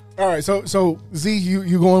 Basically. all right. So Z,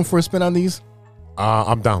 you going for a spin on these?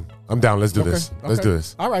 I'm down. Let's do this. Let's Okay. do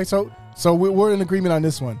this. All right. So we're in agreement on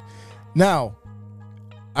this one. Now,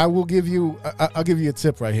 I will give you. I'll give you a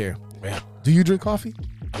tip right here. Yeah. Do you drink coffee?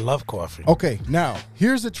 I love coffee. Okay, now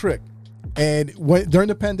here's the trick. And during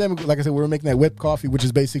the pandemic, like I said, we were making that whipped coffee, which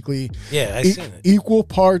is basically Yeah, I seen it. equal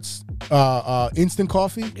parts instant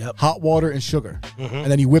coffee, Yep. hot water, and sugar,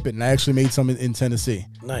 and then you whip it. And I actually made some in Tennessee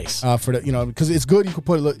Nice. for the because it's good. You can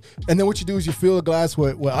put and then what you do is you fill a glass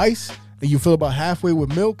with ice. And you fill about halfway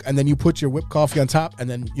with milk, and then you put your whipped coffee on top, and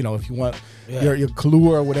then if you want your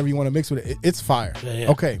Kahlua or whatever you want to mix with it, it's fire.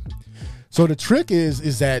 Yeah. Okay, so the trick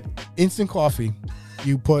is that instant coffee,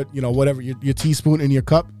 you put whatever your teaspoon in your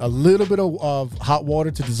cup, a little bit of hot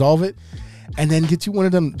water to dissolve it, and then get you one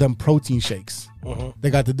of them protein shakes.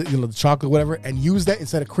 They got the chocolate whatever, and use that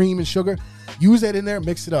instead of cream and sugar. Use that in there,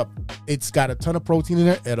 mix it up. It's got a ton of protein in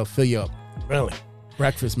there. It'll fill you up. Really?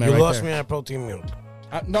 Breakfast, man. You right lost there. me on protein milk.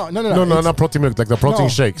 No, No, it's- not protein milk. Like the protein no,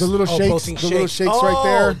 shakes. The little shakes. Protein The little shakes right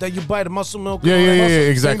there. That you buy the muscle milk. Yeah, and all that.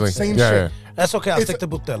 exactly. Same yeah, shit. That's okay. I'll It's stick to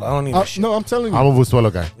Butella. I don't need Uh, that shit. no, I'm telling you. I'm a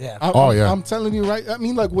Vustuelo guy. Yeah. I'm telling you right. I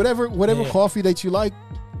mean, like whatever Yeah. coffee that you like,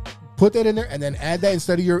 put that in there, and then add that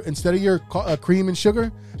instead of your cream and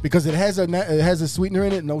sugar because it has a sweetener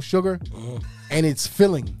in it, no sugar, and it's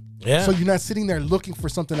filling. Yeah. So you're not sitting there looking for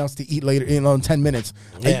something else to eat later in 10 minutes.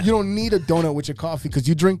 And Yeah. you don't need a donut with your coffee because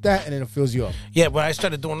you drink that and then it fills you up. Yeah, what I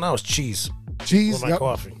started doing now is cheese Cheese, with my yep.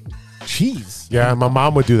 coffee. Cheese. Yeah, my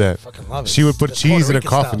mom would do that. Fucking love it. She would put That's cheese Puerto in her Rican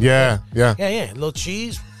coffin. style. Yeah. Yeah. A little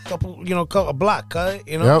cheese, a block, cut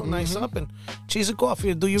it, Yep. nice up, and cheese and coffee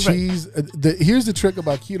will do you right. Cheese. Here's the trick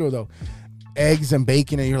about keto though. Eggs and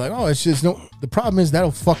bacon, and you're like, oh, it's just no. The problem is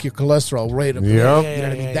that'll fuck your cholesterol right up. Yep. You know what I Yeah,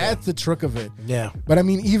 mean? yeah. That's the trick of it. Yeah. But I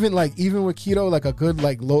mean, even with keto, like a good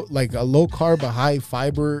low carb, a high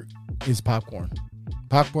fiber is popcorn.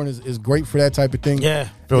 Popcorn is great for that type of thing. Yeah.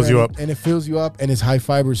 Fills you up. and it fills you up, and it's high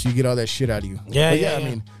fiber, so you get all that shit out of you. Yeah, But yeah, I yeah.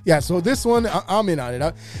 mean, So this one, I'm in on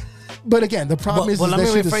it. But again, the problem is let that me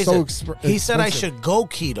shit rephrase is so it. He said I expensive. should go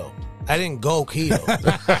keto. I didn't go keto.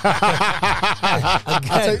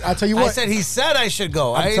 I'll tell you what. I said he said I should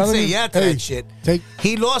go. I didn't telling say you, yeah to hey, that shit. take-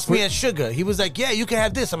 He lost me at sugar. He was like, yeah, you can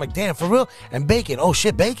have this. I'm like, damn, for real? And bacon. Oh,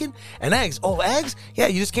 shit, bacon? And eggs. Oh, eggs? Yeah,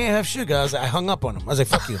 you just can't have sugar. I hung up on him. I was like,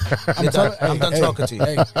 fuck you. I'm done talking to you.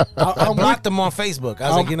 Hey, I blocked him on Facebook. I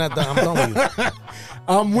was like, you're not done. I'm done with you.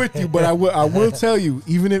 I'm with you, but I will tell you,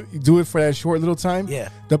 even if you do it for that short little time, Yeah.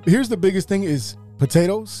 Here's the biggest thing is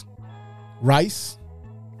potatoes, rice,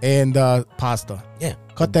 and pasta. Yeah.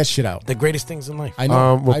 Cut that shit out. The greatest things in life. I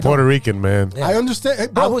know. We're I know. Puerto Rican, man. Yeah. I understand. Hey,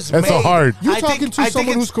 bro, I was That's so made. hard. you're I talking think- to I think someone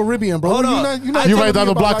it's- who's Caribbean, bro. Hold You're on. not You telling right me down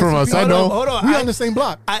the about block rice from and us. beans. I know. Hold on. We on the same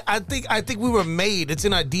block. I think we were made. It's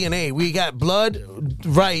in our DNA. We got blood,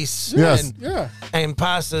 rice, Yes. Yeah. and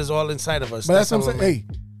pastas all inside of us. But that's what I'm how saying.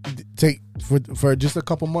 we're Hey, take for just a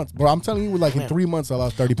couple months. Bro, I'm telling you, like in 3 months, I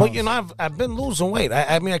lost 30 pounds. But you know, I've been losing weight.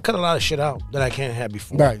 I mean, I cut a lot of shit out that I can't have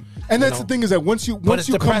before. Right. And that's know? the thing is that once you But it's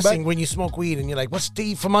come depressing back, when you smoke weed and you're like, what's to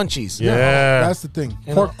eat for munchies? Yeah. that's the thing.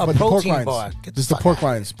 You know, a but the pork protein rinds. bar. Get the Just the fuck pork out.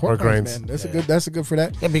 rinds. Pork rinds, man. That's a good for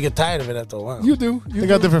that. Yeah, but you get tired of it after a while. You do. They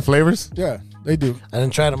got different flavors. Yeah, they do. I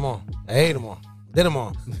didn't try them all. I hate them all. Did them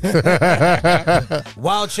all.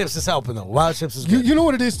 Wild chips is helping though. Wild chips is good. You know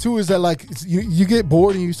what it is too is that like you get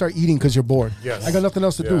bored and you start eating because you're bored. Yes. I got nothing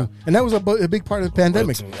else to do, and that was a big part of the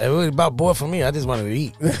pandemic. It was about bored for me. I just wanted to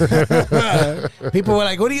eat. People were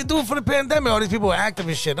like, "What are you doing for the pandemic?" All these people were active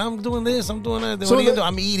and shit. I'm doing this. I'm doing that. So what are you doing?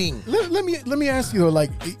 I'm eating. Let me ask you though,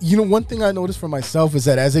 like one thing I noticed for myself is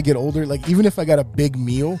that as I get older, like even if I got a big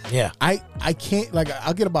meal, Yeah. I can't like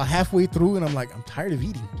I'll get about halfway through and I'm like I'm tired of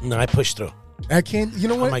eating. No, I push through. I can't. You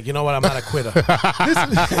know what? I'm like, you know what? I'm not a quitter.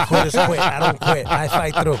 Quitters quit. I don't quit. I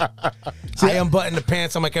fight through. I unbutton the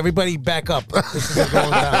pants. I'm like, everybody back up. This isn't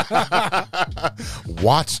going down.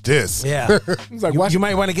 Watch this. Yeah. It's like, You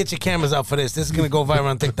might want to get your cameras out for this. This is going to go viral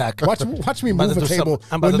on TikTok. watch me I'm about move to a do table something-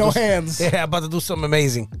 I'm about with to no do- hands. Yeah, I'm about to do something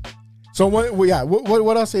amazing. So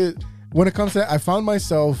what I'll say is when it comes to that, I found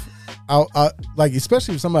myself I'll like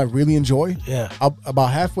especially if something I really enjoy. Yeah.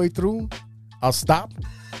 About halfway through, I'll stop.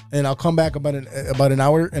 And I'll come back about an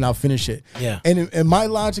hour and I'll finish it. Yeah. And my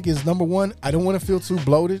logic is number one, I don't want to feel too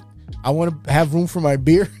bloated. I want to have room for my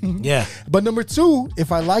beer. Yeah. But number two,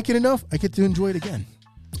 if I like it enough, I get to enjoy it again.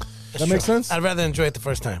 That makes sense? I'd rather enjoy it the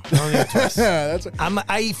first time. I don't need it twice. Yeah, that's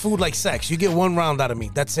I eat food like sex. You get one round out of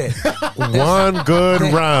me. That's it. One good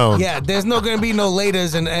round. Yeah, there's no going to be no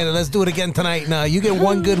laters and let's do it again tonight. No, you get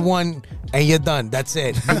one good one and you're done. That's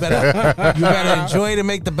it. You better enjoy it and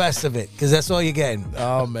make the best of it because that's all you're getting.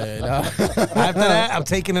 Oh man. After that, I'm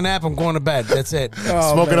taking a nap. I'm going to bed. That's it.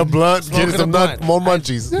 Smoking a blunt, getting Smoking some a blunt. more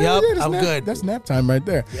munchies. Yup, that's I'm good. That's nap time right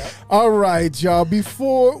there. All right, y'all.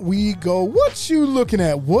 Before we go, what you looking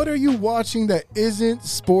at? What are you watching that isn't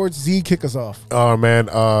sports? Z, kick us off. Oh man,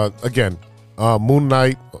 again,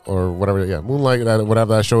 Moonlight or whatever. Yeah, Moonlight,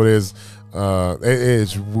 whatever that show is. It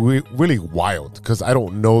is really wild because I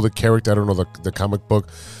don't know the character. I don't know the comic book.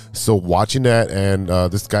 So watching that, and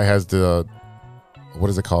this guy has the what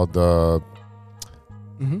is it called? The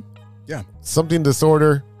something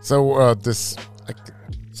disorder. So this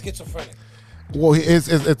Schizophrenic. well, it's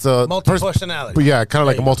a Multi-personality. but yeah, kind of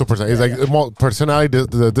like a multiple personality. It's like a personality,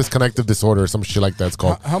 the disconnective disorder, or some shit like that. It's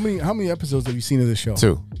called. How many episodes have you seen of this show?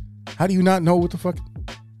 2. How do you not know what the fuck?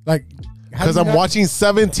 Like, Because I'm watching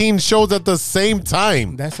 17 shows at the same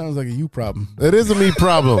time. That sounds like a you problem. It is a me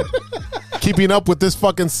problem. Keeping up with this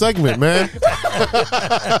fucking segment, man.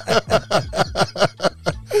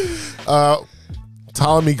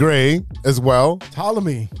 Ptolemy Gray as well.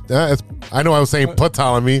 Ptolemy. I know I was saying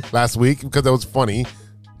Ptolemy last week because that was funny.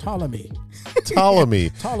 Ptolemy. Ptolemy.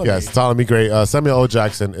 Ptolemy. Yes, Ptolemy Gray. Samuel L.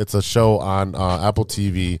 Jackson. It's a show on Apple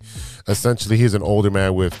TV. Essentially, he's an older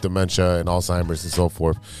man with dementia and Alzheimer's and so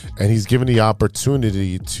forth. And he's given the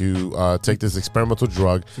opportunity to take this experimental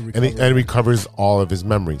drug and he recovers all of his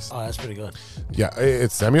memories. Oh, that's pretty good. Yeah,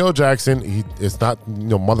 it's Samuel L. Jackson. It's not,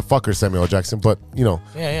 motherfucker Samuel L. Jackson, but,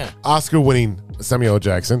 Yeah. Oscar-winning Samuel L.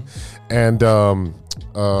 Jackson. And, yeah,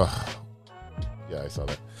 I saw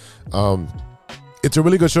that. It's a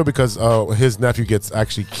really good show because his nephew gets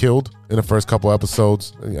actually killed in the first couple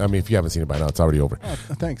episodes. I mean, if you haven't seen it by now, it's already over. Oh,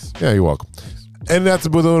 thanks. Yeah, you're welcome. And that's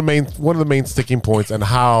one of the main sticking points and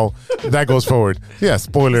how that goes forward. Yeah,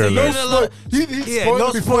 spoiler alert.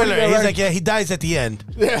 No spoiler. He's like, he dies at the end.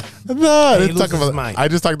 Yeah. No, he it's loses talking his about, mind. I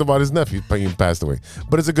just talked about his nephew being passed away.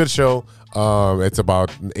 But it's a good show. It's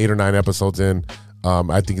about 8 or 9 episodes in.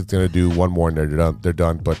 I think it's going to do one more and they're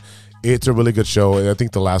done. But it's a really good show. And I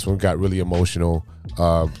think the last one got really emotional.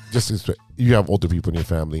 Just you have older people in your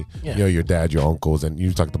family, your dad, your uncles, and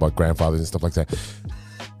you talked about grandfathers and stuff like that.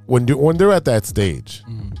 When they're at that stage,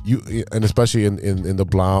 you and especially in the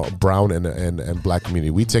brown and black community,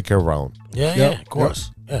 we take care of our own. Yeah, of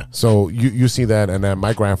course. Yeah. So you see that, and then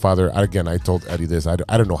my grandfather. Again, I told Eddie this. I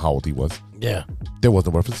don't know how old he was. Yeah. There was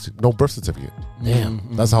no birth certificate. Damn.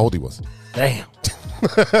 That's how old he was. Damn.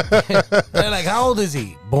 They're like, how old is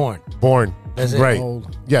he? Born. That's it. Right.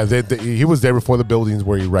 Old. Yeah, he was there before the buildings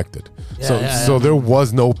were erected. Yeah, so there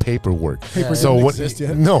was no paperwork. Paper so didn't what? exist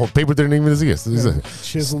yet. No, paper didn't even exist.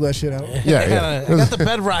 Chisel that shit out. Yeah. I got the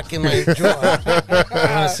bedrock in my drawer. You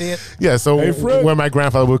want to see it? Yeah, so Hey, Fred. when my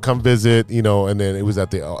grandfather would come visit, and then it was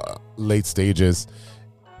at the late stages,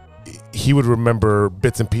 he would remember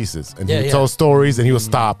bits and pieces, and he would Yeah. tell stories, and he would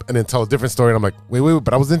stop and then tell a different story. And I'm like, wait,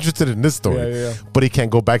 but I was interested in this story. Yeah. But he can't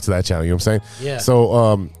go back to that channel. You know what I'm saying? Yeah.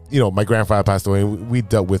 So, my grandfather passed away. And we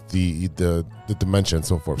dealt with the dementia and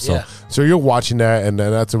so forth. So, Yeah. so you're watching that, and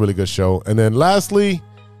that's a really good show. And then lastly,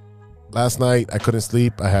 last night I couldn't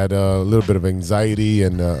sleep. I had a little bit of anxiety,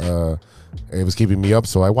 and it was keeping me up.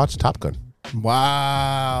 So I watched Top Gun.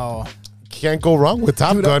 Wow. Can't go wrong with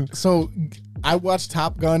Top Dude, Gun. So I watched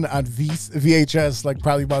Top Gun on VHS like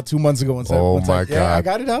probably about 2 months ago. Oh, my Yeah, God. I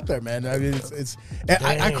got it out there, man. I mean,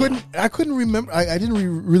 I couldn't remember. I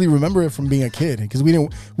didn't really remember it from being a kid because we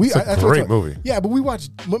didn't. It's a great movie. Yeah, but we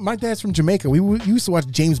watched. My dad's from Jamaica. We used to watch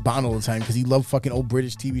James Bond all the time because he loved fucking old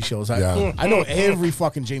British TV shows. Yeah. I know every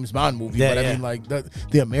fucking James Bond movie, Yeah, but yeah. I mean, like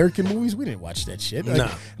the American movies, we didn't watch that shit. Like,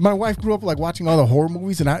 No. My wife grew up like watching all the horror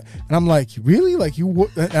movies, and I'm like, really? Like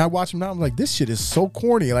and I watch them now. I'm like, this shit is so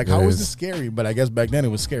corny. Like, how is this scary? But I guess back then it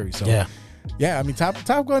was scary. So yeah. I mean, Top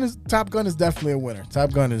Gun is definitely a winner.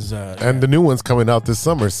 Top Gun is And the new one's coming out this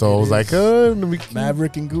summer, so I was like, let me keep...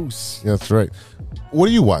 Maverick and Goose. Yeah, that's right. What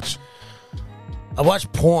do you watch? I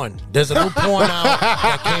watch porn. There's a new porn out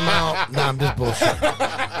that came out. Nah, I'm just bullshit.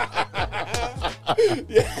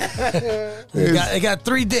 It got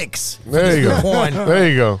 3 dicks. There you go. Porn. There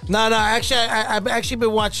you go. No. Actually, I've actually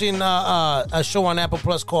been watching a show on Apple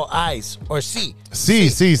Plus called Eyes or See. See.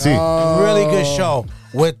 Really good show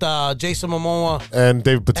with Jason Momoa And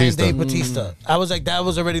Dave Bautista. and Dave Bautista. I was like, that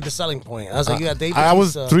was already the selling point. I was like, you got Dave I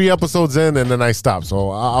was Bautista. 3 episodes in, and then I stopped, so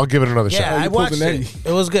I'll give it another Yeah, shot. I watched an it. Eddie.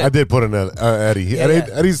 It was good. I did put in Eddie. Yeah,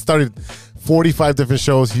 Eddie started 45 different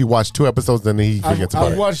shows. He watched 2 episodes, then he forgets about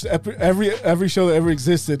I've it. watched every show that ever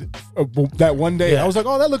existed that one day. Yeah. I was like,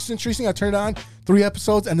 oh, that looks interesting. I turned on 3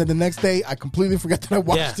 episodes, and then the next day, I completely forgot that I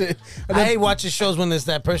watched it. And I then, hate watching shows when there's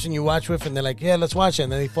that person you watch with and they're like, yeah, let's watch it.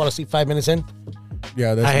 And then they fall asleep 5 minutes in.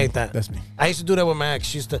 yeah, that's I me. hate that. That's me. I used to do that with my ex.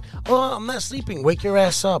 She used to, I'm not sleeping. Wake your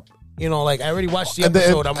ass up. You know, like I already watched the And then-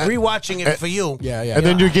 episode. I'm rewatching it for you. Yeah. And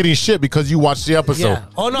then you're getting shit because you watched the episode. Yeah.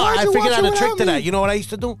 Oh no, Why'd I you figured watch out it a trick without to me? that. You know what I used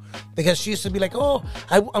to do? Because she used to be like, "Oh,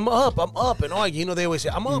 I'm up," and argue. You know, they always say,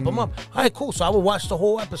 "I'm up." All right, cool. So I would watch the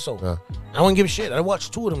whole episode. I wouldn't give a shit. I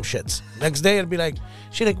watched 2 of them shits. Next day, I'd be like,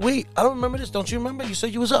 "She like, wait, I don't remember this. Don't you remember? You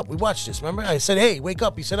said you was up. We watched this. Remember? I said, hey, wake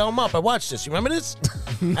up. You said I'm up. I watched this. You remember this?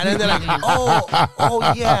 And then they're like,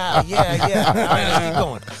 oh yeah. All right, let's keep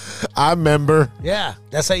going. I remember. Yeah,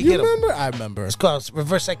 that's how you You get them. remember? I remember. It's called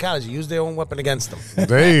reverse psychology. Use their own weapon against them.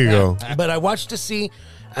 There you go. But I watched to see,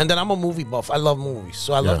 and then I'm a movie buff. I love movies,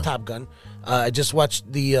 so I love Top Gun. I just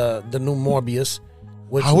watched the new Morbius.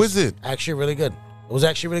 Which How was is it? Actually, really good. It was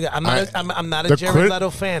actually really good. I'm not a The Jared crit- Leto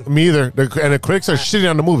fan. Me either. And the critics are shitting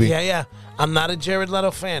on the movie. Yeah. I'm not a Jared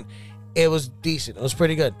Leto fan. It was decent. It was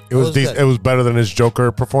pretty good. It was decent. good. It was better than his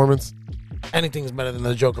Joker performance. Anything is better than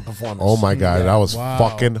the Joker performance. Oh my god, that was Wow.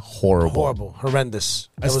 fucking horrible. Horrible, horrendous.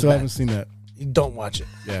 I It was still bad. haven't seen that. You don't watch it.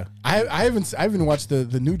 Yeah, I haven't watched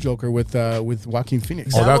the new Joker with Joaquin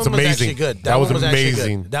Phoenix. Oh, that's one was amazing. actually good. That was one actually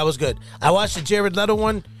amazing. good. That was good. I watched the Jared Leto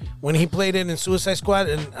one when he played it in Suicide Squad,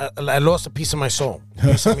 and I lost a piece of my soul.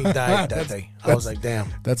 Something died that day. I was like, damn.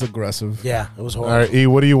 That's aggressive. Yeah, it was All horrible. right, E,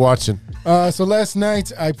 what are you watching? So last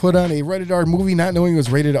night I put on a rated R movie, not knowing it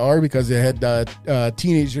was rated R because it had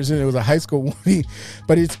teenagers in it. It was a high school movie,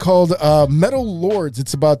 but it's called Metal Lords.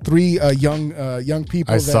 It's about 3 young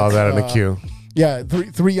people. I saw that in the queue. Yeah,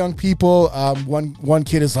 three young people. One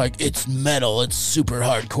kid is like, it's metal, it's super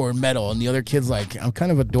hardcore metal, and the other kid's like, I'm kind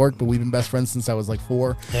of a dork, but we've been best friends since I was like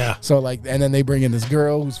 4. Yeah. So like, and then they bring in this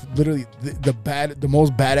girl who's literally the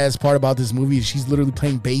most badass part about this movie is she's literally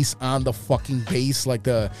playing bass on the fucking bass, like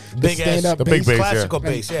the Big ass- stand up the big bass, yeah. Classical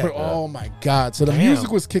bass, yeah. Oh my god! So the Damn.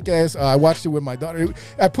 music was kick ass. I watched it with my daughter.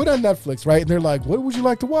 I put on Netflix, right? And they're like, "What would you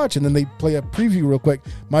like to watch?" And then they play a preview real quick.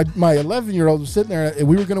 My 11-year-old was sitting there, and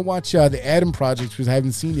we were gonna watch the Adam Project, which I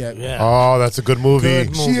haven't seen yet. Yeah. Oh, that's a good movie.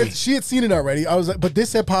 Good movie. She had seen it already. I was like, but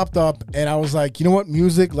this had popped up, and I was like, you know what,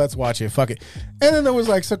 music, let's watch it. Fuck it. And then there was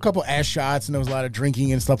like a couple ass shots, and there was a lot of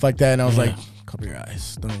drinking and stuff like that. And I was like, cover your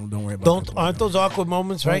eyes. Don't worry about it. Aren't those awkward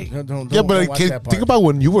moments, right? Don't Yeah, but watch kid, that part. think about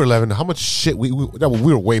when you were 11, how much shit we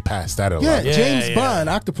were way past that. Yeah, Yeah, James yeah. Bond,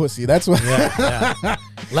 Octopussy. That's what. Yeah.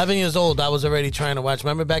 11 years old, I was already trying to watch.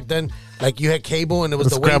 Remember back then, Like you had cable and it was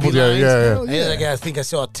the scrambled, wavy lines. yeah. And you're like, I think I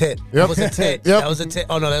saw a tit. Yep. That was a tit. Yep. That was a tit.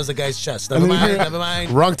 Oh no, that was the guy's chest. Never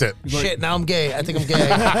mind. Wronged it. Shit, now I'm gay. I think I'm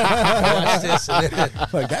gay. I watched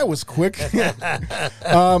this. Like that was quick.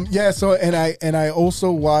 Yeah. So and I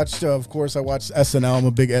also watched. Of course, I watched SNL. I'm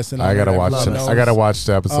a big SNL. I gotta man. watch. Everyone knows. I gotta watch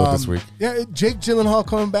the episode this week. Yeah, Jake Gyllenhaal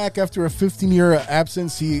coming back after a 15-year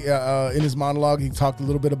absence. He in his monologue he talked a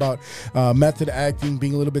little bit about method acting,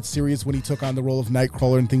 being a little bit serious when he took on the role of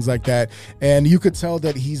Nightcrawler and things like that. And you could tell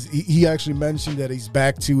that he actually mentioned that he's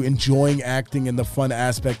back to enjoying acting and the fun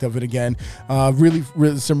aspect of it again. Really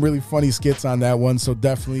some really funny skits on that one. So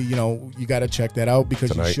definitely, you got to check that out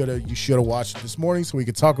because Tonight. you should have watched it this morning so we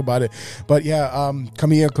could talk about it. But yeah,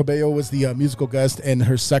 Camila Cabello was the musical guest, and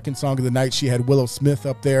her second song of the night, she had Willow Smith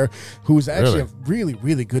up there, who is actually a really,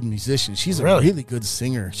 really good musician. She's a really good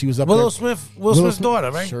singer. She was up Will there. Smith's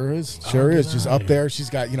daughter, right? Sure is. She's up there. She's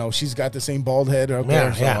got the same bald head up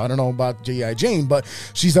there. So I don't know about J.I. Jane, but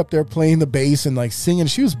she's up there playing the bass and like singing.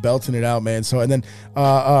 She was belting it out, man. So and then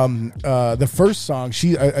the first song,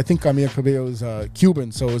 I think Camila Cabello is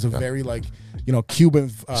Cuban, so it was a very like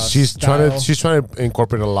Cuban. She's style. trying to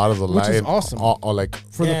incorporate a lot of the Which is line, awesome. all like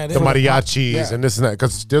For Yeah, the mariachis and this and that.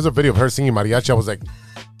 Because there's a video of her singing mariachi. I was like,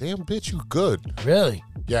 damn, bitch, you good. Really?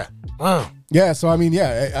 Yeah. Wow. Yeah, so I mean,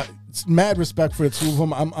 it's mad respect for the two of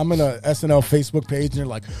them. I'm in a SNL Facebook page, and they're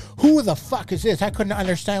like, "Who the fuck is this? I couldn't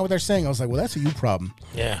understand what they're saying." I was like, "Well, that's a you problem.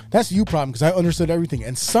 Yeah. That's a you problem because I understood everything."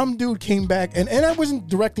 And some dude came back, and I wasn't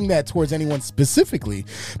directing that towards anyone specifically,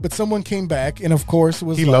 but someone came back, and of course, it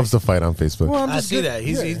was He loves to fight on Facebook. Well, I see that.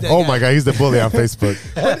 He's that Oh guy. my God, he's the bully on Facebook.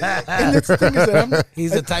 And that's the thing is that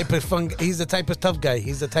He's the type of fun. He's the type of tough guy.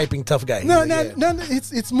 He's the typing tough guy. No, He's like, no.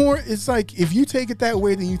 It's more. It's like if you take it that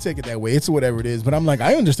way, then you take it that way. It's whatever it is. But I'm like,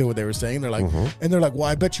 I understood what they were saying. They're like, and they're like, well,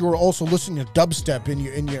 I bet you were also listening to dubstep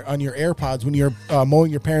on your AirPods when you're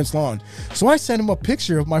mowing your parents' lawn. So I sent him a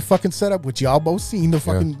picture of my fucking setup, which y'all both seen the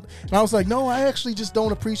fucking. And I was like, no, I actually just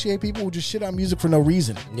don't appreciate people who just shit on music for no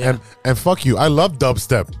reason. Yeah. And fuck you. I love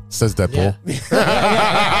dubstep, says Deadpool.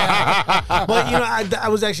 But I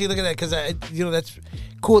was actually looking at it because that's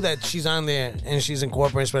cool that she's on there and she's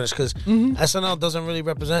incorporating Spanish because SNL doesn't really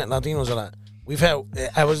represent Latinos a lot.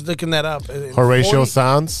 I was looking that up. Horatio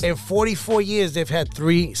Sanz. In 44 years, they've had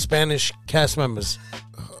 3 Spanish cast members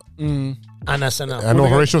on SNL. I know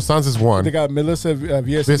Horatio Sanz is one. They got Melissa Villaseñor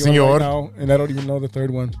Villaseñor. right now, and I don't even know the third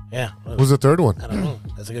one. Yeah. Who's the third one? I don't know.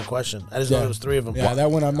 That's a good question. I just know there was 3 of them. Yeah, that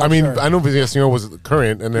one I'm not I mean, sure. I know Villaseñor was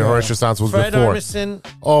current, and then Horatio Sanz was Fred before. Armisen.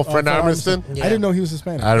 Oh, Fred Armisen? Yeah. I didn't know he was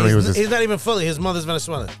Hispanic. I don't know. He was He's not even fully. His mother's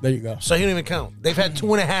Venezuelan. There you go. So he don't even count. They've had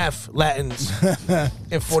 2.5 Latins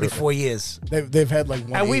in 44 years. They've had like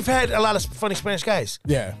one. And we've had a lot of funny Spanish guys.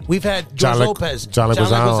 Yeah. We've had John George Lopez, John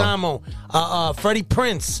Leguizamo, Freddie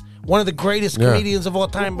Prince, one of the greatest comedians of all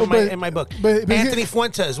time in my book. but Anthony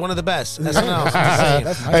Fuentes, one of the best. SNL.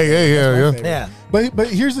 That's my Hey. Yeah. But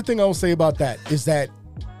here's the thing I will say about that is that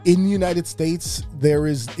in the United States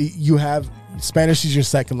you have Spanish is your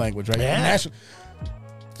second language, right? Yeah.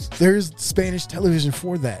 There's Spanish television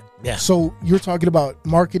for that. Yeah. So you're talking about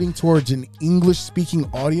marketing towards an English speaking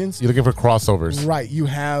audience, You're looking for crossovers. right? You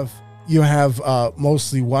have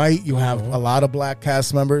mostly white. You have a lot of black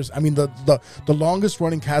cast members. I mean, the longest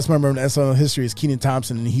running cast member in SNL history is Kenan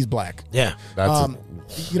Thompson, and he's black. Yeah. That's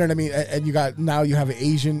You know what I mean? And you have an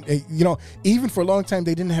Asian. Even for a long time,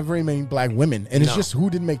 they didn't have very many black women, and it's just who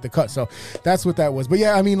didn't make the cut. So that's what that was. But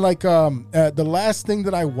yeah, I mean, like the last thing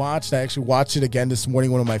that I actually watched it again this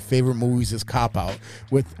morning. One of my favorite movies is Cop Out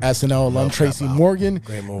with SNL alum Tracy Morgan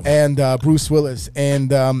and Bruce Willis.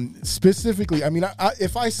 And specifically, I mean,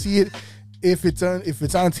 if I see it. If it's on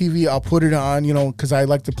TV, I'll put it on, because I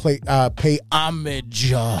like to pay homage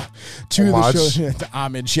to the show. To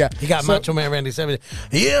homage, yeah. He got Macho Man Randy Savage.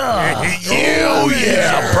 Yeah,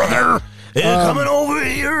 brother. Coming over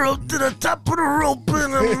here up to the top of the rope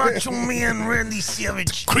and a Macho Man Randy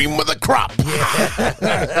Savage. cream of the crop.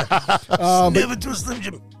 Never to a Slim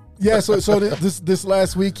Jim. Yeah, so this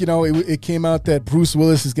last week, it came out that Bruce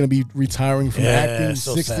Willis is going to be retiring from acting,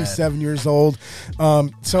 so 67 sad. years old.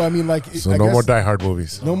 So I mean, like, So no more Die Hard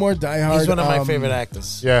movies. no more Die Hard. He's one of my favorite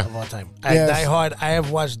actors of all time. Yes. Die Hard. I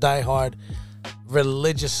have watched Die Hard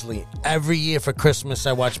religiously every year for Christmas.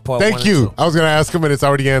 I watch part 1 Thank and you. 2. I was going to ask him, and it's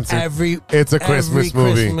already answered. It's a Christmas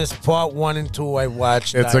movie. Christmas part 1 and 2 I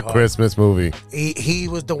watched. It's Die a Hard. Christmas movie. He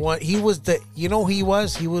was the one. He was the. He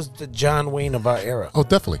was the John Wayne of our era. Oh,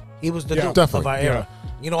 definitely. He was the Duke definitely. of our era.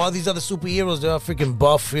 You know, all these other superheroes, they're all freaking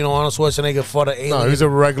buff. You know, Arnold Schwarzenegger fought an alien. No, he's a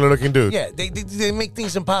regular looking dude. Yeah, they make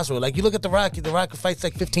things impossible. Like, you look at The Rock. The Rock fights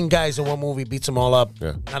like 15 guys in one movie, beats them all up.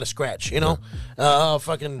 Yeah. Not a scratch, you know?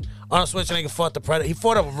 Fucking Arnold Schwarzenegger fought the Predator. He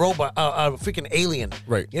fought a robot, a freaking alien.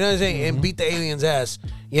 Right. You know what I'm saying? And beat the alien's ass.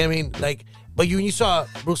 You know what I mean? Like, but when you saw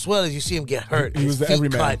Bruce Willis, you see him get hurt. He was the feet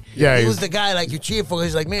everyman. cut. Yeah, he he's- was the guy like you cheer for.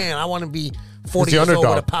 He's like, man, I want to be 40 the years old with a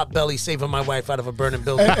underdog. pop belly saving my wife out of a burning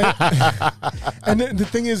building. And the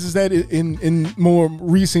thing is that in more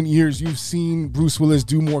recent years, you've seen Bruce Willis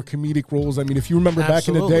do more comedic roles. I mean, if you remember back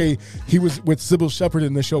in the Absolutely. day, he was with Sybil Shepherd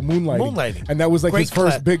in the show Moonlighting. And that was like Great his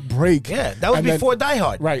first clap. big break. Yeah, that was And then- before Die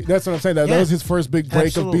Hard. Right, that's what I'm saying. That Yeah. was his first big break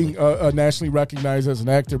Absolutely. of being nationally recognized as an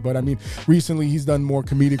actor. But I mean, recently he's done more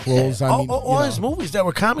comedic roles. I mean, all you know. his movies that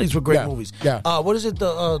were comedies were great Yeah, movies. yeah. What is it?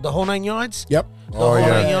 The whole 9 yards. Yep. The whole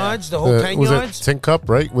 9 yards. The whole 10 was yards. it Tin Cup,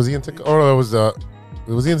 right? Was he in Tin Cup? Or was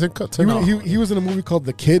he in Tin Cup? He was in a movie called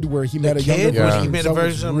The Kid where he met a younger Kid, version. when he of made a himself. It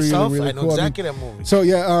was version of really, himself. really I know cool. exactly that movie. So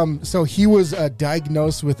yeah, so he was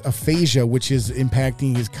diagnosed with aphasia, which is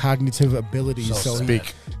impacting his cognitive abilities. So he-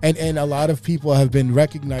 speak. and a lot of people have been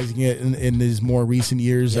recognizing it in his more recent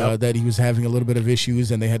years Yep. that he was having a little bit of issues,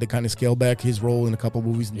 and they had to kind of scale back his role in a couple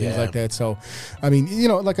movies and things Yeah. like that. So, I mean, you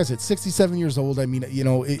know, like I said, 67 years old. I mean, you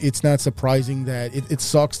know, it's not surprising that it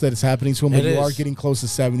sucks that it's happening to him. But It you is. are getting close to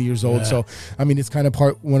 70 years old. Yeah. So, I mean, it's kind of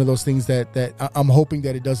one of those things that I'm hoping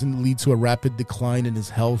that it doesn't lead to a rapid decline in his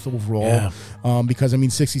health overall. Yeah. Because I mean,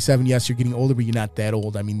 67, yes, you're getting older, but you're not that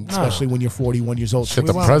old. I mean, especially when you're 41 years old. Shit,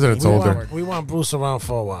 the president's older. We want Bruce around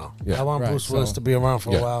for a while. Yeah. I want Right, Bruce Willis so- to be around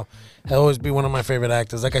for Yeah. a while. He'll always be one of my favorite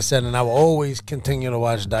actors. Like I said, and I will always continue to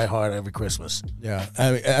watch Die Hard every Christmas. Yeah,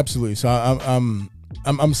 I mean, absolutely. So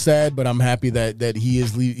I'm sad, but I'm happy that he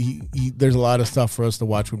is. There's a lot of stuff for us to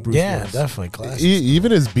watch with Bruce. Yeah, Willis. definitely classic.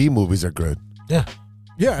 Even his B movies are good. Yeah.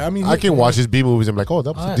 Yeah, I mean, I can watch his B movies and be like, oh,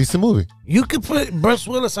 that was a Alright. decent movie. You could put Bruce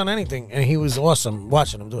Willis on anything, and he was awesome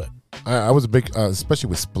watching him do it. I was a big, especially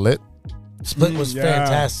with Split. Split was yeah.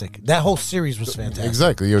 fantastic. That whole series was fantastic.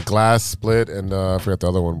 Exactly. Your Glass, Split, and I forgot the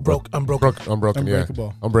other one. Unbroken. Unbroken, yeah.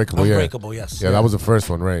 Unbreakable. Unbreakable, yeah. Unbreakable, yes. Yeah, that was the first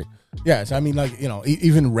one, right? Yes, I mean, like, you know,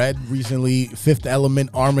 even Red recently, Fifth Element,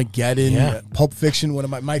 Armageddon, Yeah. Pulp Fiction, one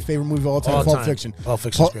of my favorite movie of all time. All Pulp time. Fiction. Pulp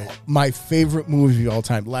Fiction's great. My favorite movie of all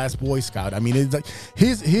time, Last Boy Scout. I mean, it's like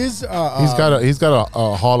his He's got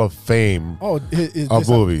a Hall of Fame. his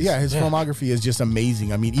movies. Yeah, his filmography is just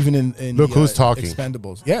amazing. I mean, even in Look the, Who's Talking.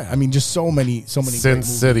 Expendables. Yeah, I mean, just so many Sin great movies.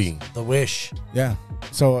 City. The Wish. Yeah.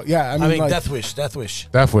 So yeah, I mean, like, Death Wish. Death Wish,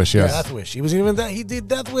 yes. Death Wish. He was even that. He did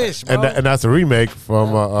Death Wish, bro. And that's a remake from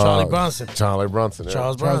Charlie Bronson. Charlie Bronson. Yeah.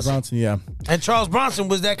 Charles Charles Bronson. Bronson. Yeah. And Charles Bronson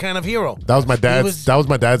was that kind of hero. That was my dad's. was- That was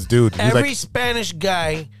my dad's dude. He's Every like, Spanish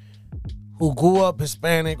guy who grew up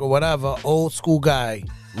Hispanic or whatever, old school guy,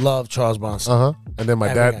 loved Charles Bronson. And then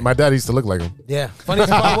Every guy. my dad used to look like him. Yeah. Funniest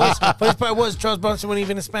part was Charles Bronson wasn't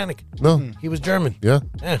even Hispanic. No, He was German. yeah.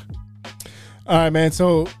 Yeah. All right, man.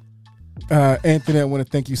 So, Anthony, I want to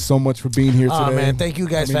thank you so much for being here today. Oh man, thank you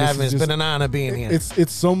guys I mean, for this having me. is It's just- been an honor being here.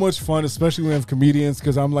 It's so much fun, especially when we have comedians,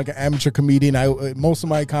 because I'm like an amateur comedian. Most of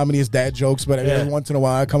my comedy is dad jokes, but every once in a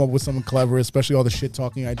while I come up with something clever, especially all the shit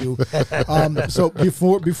talking I do. So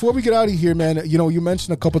before we get out of here, man, you know, you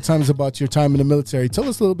mentioned a couple times about your time in the military. Tell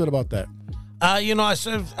us a little bit about that. You know, I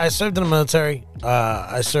served in the military.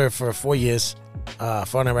 I served for 4 years,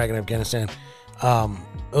 fought in Iraq and Afghanistan.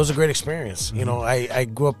 It was a great experience. You know, I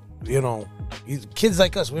grew up, you know, kids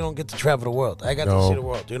like us, we don't get to travel the world. I got to see the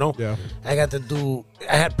world, you know? Yeah. I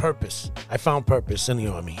had purpose. I found purpose in the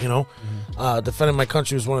army, you know? Defending my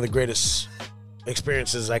country was one of the greatest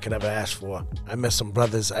experiences I could ever ask for. I met some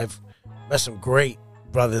brothers. I've met some great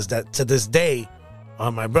brothers that to this day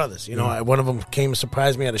are my brothers. You know, one of them came and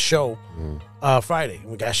surprised me at a show Friday.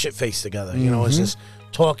 We got shit-faced together. You know, it's just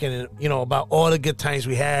talking, you know, about all the good times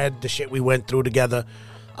we had, the shit we went through together.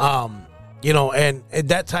 You know, and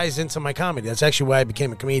that ties into my comedy. That's actually why I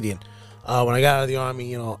became a comedian. When I got out of the army,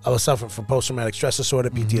 you know, I was suffering from post-traumatic stress disorder,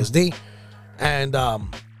 PTSD. And,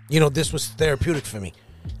 you know, this was therapeutic for me.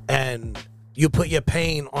 And you put your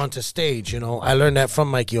pain onto stage, you know. I learned that from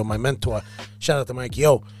Mike Yo, my mentor. Shout out to Mike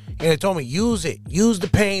Yo. And he told me, use it. Use the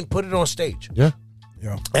pain, put it on stage. Yeah.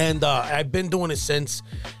 Yeah. And I've been doing it since.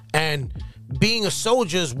 And being a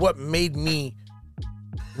soldier is what made me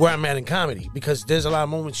where I'm at in comedy, because there's a lot of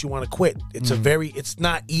moments you want to quit. It's it's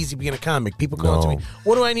not easy being a comic. People come up to me,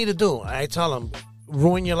 what do I need to do? I tell them,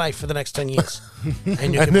 ruin your life for the next 10 years.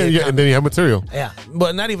 And you can be a And then you have material. yeah,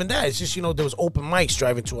 but not even that. It's just, you know, there was open mics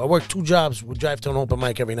driving to. I worked 2 jobs. Would drive to an open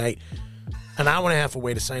mic every night. An hour and a half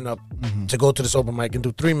away to sign up to go to this open mic and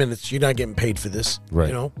do 3 minutes. You're not getting paid for this, Right.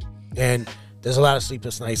 you know? And there's a lot of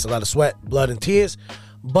sleepless nights, a lot of sweat, blood, and tears.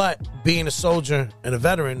 But being a soldier and a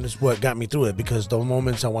veteran is what got me through it, because the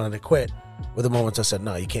moments I wanted to quit were the moments I said,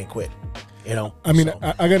 no, you can't quit. You know, I mean, so.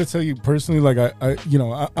 I got to tell you personally, like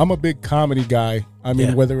I'm a big comedy guy. I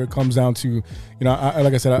mean, whether it comes down to,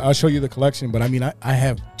 like I said, I'll show you the collection, but I mean, I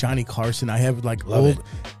have Johnny Carson, I have like old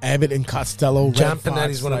Abbott and Costello. John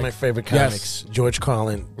Panetti's one of my favorite comics. George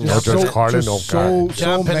Carlin. George Carlin,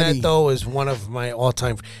 John Panette, though, is one of my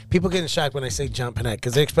all-time. People getting shocked when I say John Panette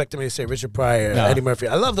because they expected me to say Richard Pryor, Eddie Murphy.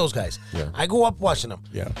 I love those guys. Yeah. I grew up watching them.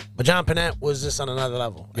 Yeah. But John Panette was just on another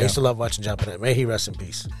level. I used to love watching John Panette. May he rest in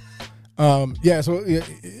peace.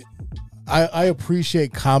 I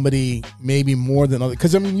appreciate comedy maybe more than other,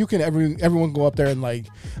 because I mean, you can everyone go up there and like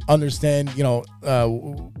understand,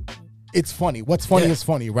 it's funny. What's funny is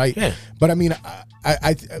funny, right? Yeah. But I mean,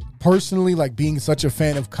 I personally, like, being such a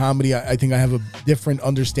fan of comedy, I think I have a different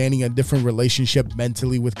understanding, a different relationship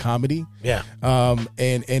mentally with comedy. Yeah.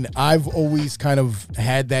 And I've always kind of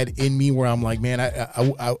had that in me where I'm like, man,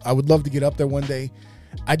 I would love to get up there one day.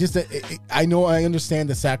 I know, I understand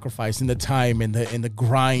the sacrifice and the time and the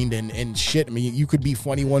grind and shit. I mean, you could be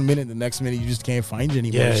funny 1 minute, the next minute you just can't find it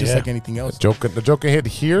anymore. It's just like anything else. The joke can hit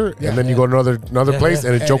here, and then you go to another place,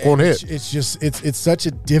 and the joke won't hit. It's such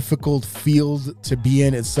a difficult field to be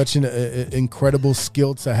in. It's such an incredible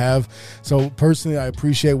skill to have. So personally, I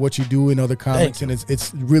appreciate what you do in other comics, and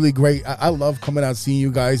it's really great. I love coming out, seeing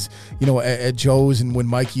you guys, at Joe's, and when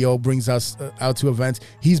Mikey O brings us out to events.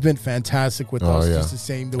 He's been fantastic with us. Just the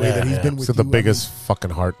same, the way that he's been with you. The biggest fucking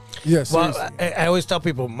heart. Yeah, well, I always tell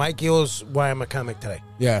people, Mikey O's why I'm a comic today.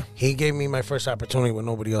 Yeah. He gave me my first opportunity when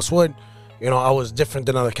nobody else would. I was different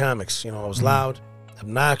than other comics. I was loud,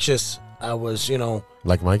 obnoxious. I was,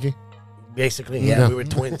 Like Mikey? Basically, yeah, we were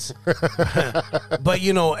twins. But,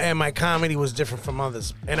 and my comedy was different from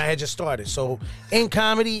others. And I had just started. So in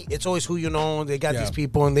comedy, it's always who you know. They got these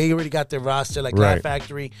people, and they already got their roster, like Laugh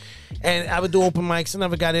Factory. And I would do open mics. I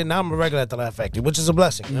never got in. Now I'm a regular at the Laugh Factory, which is a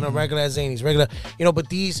blessing. And a regular at Zany's, regular. But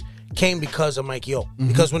these came because of Mikey O.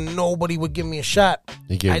 Because when nobody would give me a shot,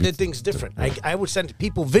 I did things different. I would send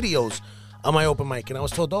people videos on my open mic. And I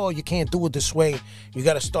was told, you can't do it this way. You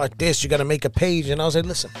got to start this. You got to make a page. And I was like,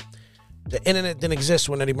 listen. The internet didn't exist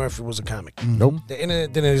when Eddie Murphy was a comic. Nope. The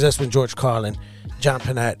internet didn't exist when George Carlin, John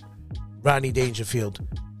Panette, Rodney Dangerfield,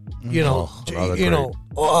 George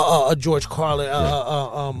Carlin,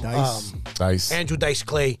 Dice. Andrew Dice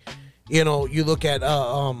Clay. You look at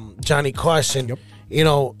Johnny Carson. Yep.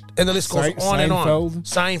 And the list goes on and on.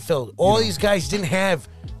 Seinfeld. All these guys didn't have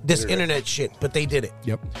this internet shit, but they did it.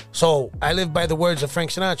 Yep. So I live by the words of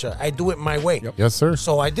Frank Sinatra. I do it my way. Yep. Yes, sir.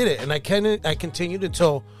 So I did it, and I continued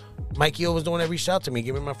until Mikey O was the one that reached out to me,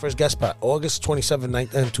 give me my first guest spot, August 27,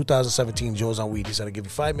 2017. Joe's on weed. He said, "I'll give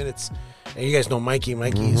you 5 minutes." And you guys know Mikey.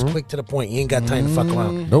 Mikey is quick to the point. He ain't got time to fuck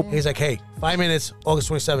around. Nope. He's like, "Hey, 5 minutes, August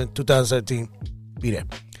 27, 2017. Be there."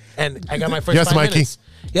 And I got my first 5 Mikey. minutes.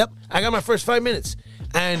 Yep, I got my first 5 minutes.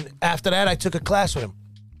 And after that, I took a class with him.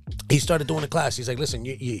 He started doing the class. He's like, "Listen,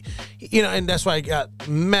 and that's why I got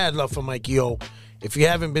mad love for Mikey O. If you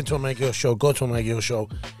haven't been to a Mikey O show, go to a Mikey O show.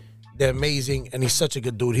 They're amazing, and he's such a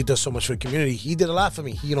good dude. He does so much for the community. He did a lot for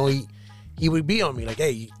me. He would be on me like,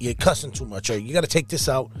 "Hey, you're cussing too much, or you got to take this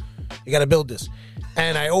out. You got to build this."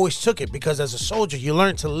 And I always took it because as a soldier, you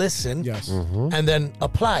learn to listen and then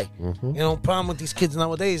apply. Problem with these kids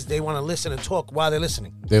nowadays, they want to listen and talk while they're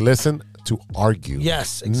listening. They listen to argue.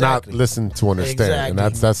 Yes, exactly. Not listen to understand.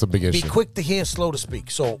 And that's a big issue. Be quick to hear, slow to speak.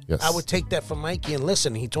 So I would take that from Mikey and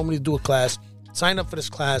listen. He told me to do a class, sign up for this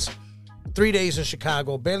class. 3 days in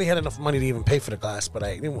Chicago. Barely had enough money to even pay for the class, but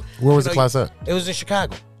I didn't. Where was the class at? It was in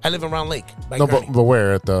Chicago. I live in Round Lake. No, but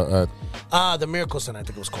where? At the the Miracle Center, I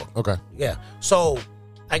think it was called. Okay. Yeah. So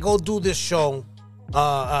I go do this show,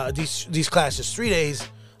 these classes, 3 days.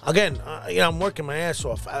 Again, I'm working my ass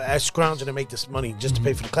off. I scrounging to make this money just to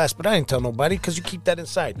pay for the class, but I didn't tell nobody because you keep that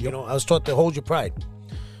inside. I was taught to hold your pride.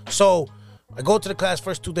 So I go to the class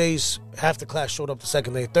first 2 days. Half the class showed up the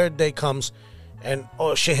second day. Third day comes. And,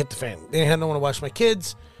 shit hit the fan. They didn't have no one to watch my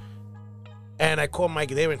kids. And I called Mike.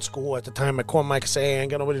 They were in school at the time. I called Mike and say, "Hey, I ain't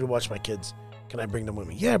got nobody to watch my kids. Can I bring them with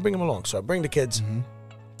me?" "Yeah, bring them along." So I bring the kids.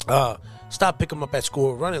 Stop, pick them up at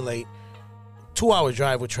school. Running late. 2-hour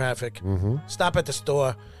drive with traffic. Stop at the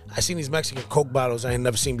store. I seen these Mexican Coke bottles I ain't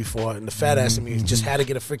never seen before. And the fat ass in me just had to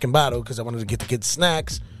get a freaking bottle because I wanted to get the kids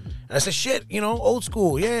snacks. And I said, "Shit, old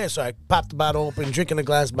school." Yeah. So I popped the bottle open, drinking a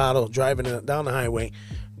glass bottle, driving down the highway.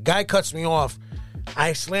 Guy cuts me off.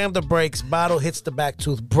 I slam the brakes. Bottle hits the back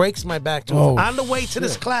tooth. Breaks my back tooth. On the way to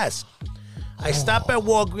this class, I stop at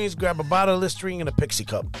Walgreens, grab a bottle of Listerine and a Pixie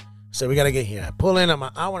cup. So we got to get here. I pull in. I'm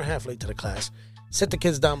an hour and a half late to the class. Sit the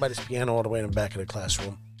kids down by this piano all the way in the back of the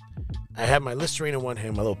classroom. I have my Listerine in one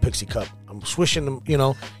hand, my little Pixie cup. I'm swishing them,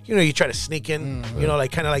 you try to sneak in,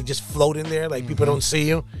 like kind of like just float in there, like people don't see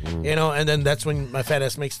you, and then that's when my fat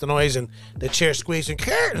ass makes the noise and the chair squeezing,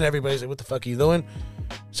 and everybody's like, what the fuck are you doing?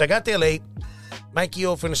 So I got there late. Mikey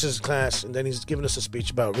O finishes his class, and then he's giving us a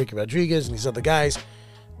speech about Ricky Rodriguez and these other guys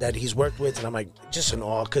that he's worked with, and I'm like, just in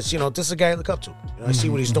awe, because, this is a guy I look up to. I see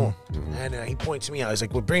what he's doing. And he points me out. He's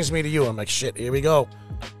like, what brings me to you? I'm like, shit, here we go.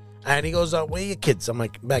 And he goes, where are your kids? I'm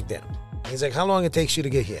like, back there. He's like, how long it takes you to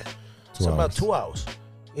get here? So about 2 hours.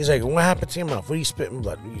 He's like, what happened to your mouth? What are you spitting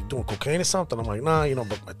blood? Are you doing cocaine or something? I'm like, nah,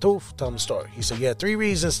 broke my tooth. Tell him the story. He said, yeah, 3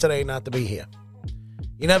 reasons today not to be here.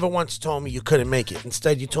 You never once told me you couldn't make it.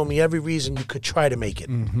 Instead, you told me every reason you could try to make it.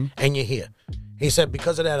 And you're here. He said,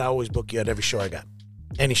 because of that, I always book you at every show I got.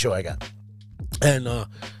 Any show I got. And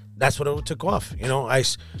that's what it took off.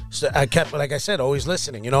 I kept, like I said, always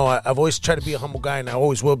listening. I've always tried to be a humble guy, and I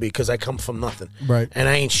always will be, because I come from nothing. Right. And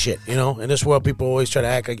I ain't shit. In this world, people always try to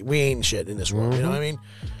act like we ain't shit in this world. You know what I mean?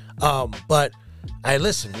 But I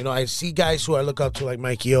listen. I see guys who I look up to, like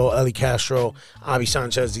Mikey O, Eli Castro, Avi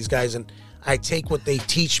Sanchez, these guys, and I take what they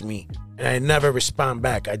teach me, and I never respond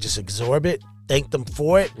back. I just absorb it, thank them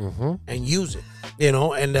for it, and use it.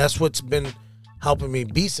 And that's what's been helping me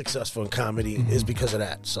be successful in comedy is because of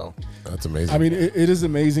that. So that's amazing. I mean, it is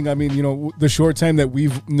amazing. I mean, the short time that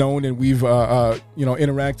we've known and we've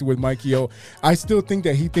interacted with Mikey O, I still think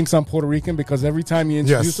that he thinks I'm Puerto Rican, because every time he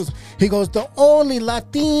introduces us, he goes, the only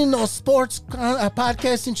Latino sports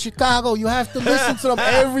podcast in Chicago. You have to listen to them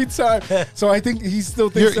every time. So I think he still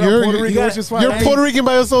thinks that I'm Puerto Rican, which is fine. You're Puerto Rican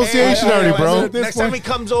by association already, bro. Next time he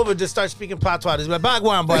comes over, just start speaking patois. He's like,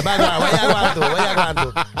 Bagwan, boy, Bagwan. What you going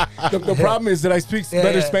to do? The problem is that I speak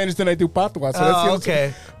better Spanish than I do patois. So that's the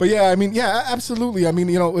okay. But yeah, I mean, yeah, absolutely. I mean,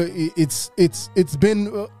 it's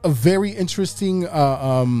been a very interesting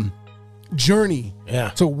journey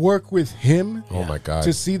to work with him. Oh my God.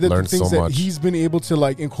 To see the things that he's been able to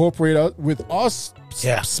like incorporate with us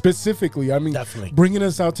specifically. I mean, definitely bringing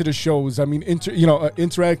us out to the shows. I mean,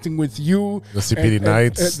 interacting with you. The CPD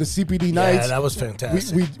nights. The CPD nights. Yeah, that was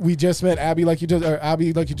fantastic. We just met Abby, like you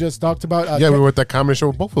just talked about. We were at that comedy show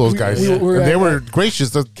with both of those guys. They were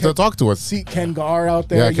gracious to talk to us. See Ken Gar out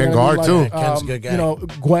there. Yeah, Ken Gar too. Ken's a good guy.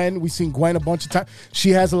 Gwen, we've seen Gwen a bunch of times.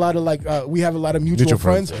 She has a lot of we have a lot of mutual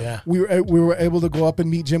friends. Yeah. We were able to go up and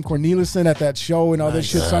meet Jim Cornelison at that show and all that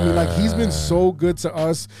shit. So I mean, he's been so good to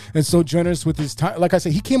us and so generous with his time. Like I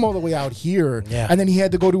said, he came all the way out here, and then he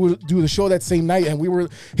had to go to do the show that same night. And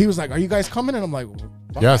he was like, "Are you guys coming?" And I'm like,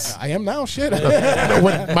 yes, I am now. Shit.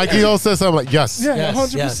 When Mikey O says something, I'm like, yes, yeah,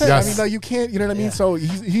 100%. Yes. I mean, like, you can't, you know what I mean? So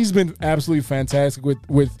he's been absolutely fantastic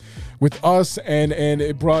with us, and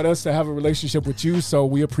it brought us to have a relationship with you. So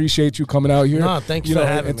we appreciate you coming out here. No, thanks for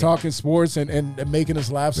having and me. Talking sports and making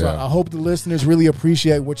us laugh. So I hope the listeners really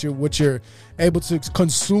appreciate what you're able to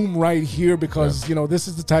consume right here, because this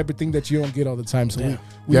is the type of thing that you don't get all the time. So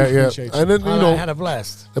we appreciate you. And then I had a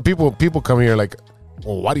blast. The people come here like,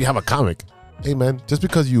 well, why do you have a comic? Hey man, just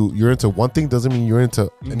because you're into one thing doesn't mean you're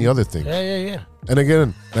into any other thing. Yeah. And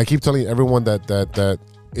again, I keep telling everyone that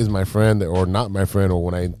is my friend or not my friend, or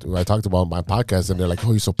when I talked about my podcast and they're like,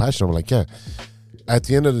 oh, you're so passionate. I'm like, yeah. At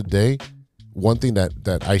the end of the day, one thing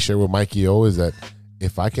that I share with Mikey O is that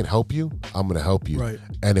if I can help you, I'm going to help you. Right.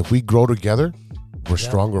 And if we grow together, we're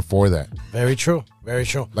stronger for that. Very true. Very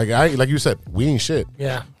true. Like you said, we ain't shit.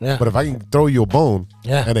 Yeah. But if I can throw you a bone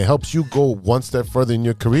and it helps you go one step further in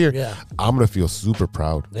your career, I'm going to feel super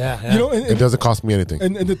proud. Yeah. It doesn't cost me anything.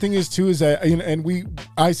 And the thing is too is that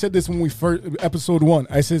I said this when we first episode 1.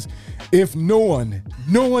 I says, if no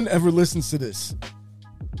one ever listens to this,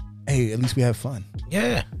 hey, at least we have fun.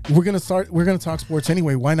 Yeah. We're gonna talk sports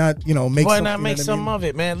anyway. Why not make some of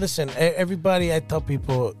it, man? Listen, everybody, I tell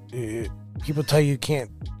people, people tell you can't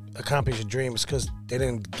accomplish your dreams because they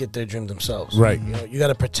didn't get their dream themselves. Right. You got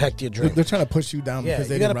to protect your dream. They're trying to push you down because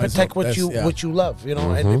they got to protect what you love.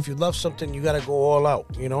 Mm-hmm. And if you love something, you got to go all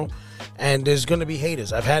out. And there's going to be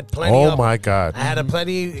haters. I've had plenty. Oh my God. I had a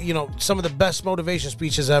plenty. Some of the best motivation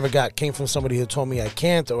speeches I ever got came from somebody who told me I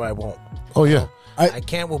can't or I won't. Oh yeah. I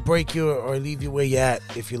can't will break you or leave you where you're at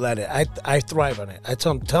if you let it. I thrive on it. I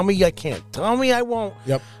tell them, tell me I can't. Tell me I won't.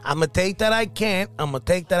 Yep. I'm going to take that I can't. I'm going to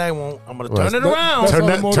take that I won't. I'm going to turn it around. Turn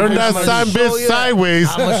that sign bit sideways.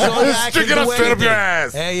 I'm going to show you I Stick can it up do straight up anything. your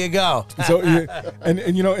ass. There you go. So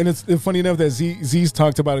and it's funny enough that Z's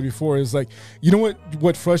talked about it before. Is like,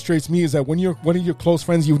 what frustrates me is that when you're one of your close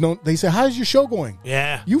friends, they say, how's your show going?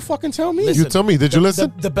 Yeah. You fucking tell me. Listen, You tell me. Did you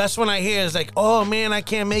listen? The best one I hear is like, oh man, I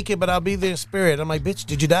can't make it, but I'll be there in spirit. I'm like, bitch,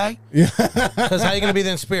 did you die? Yeah. Because how you gonna be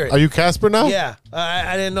there in spirit? Are you Casper now? Yeah,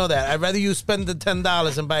 I didn't know that. I'd rather you spend the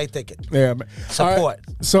 $10 and buy a ticket. Yeah, man. Support. All right.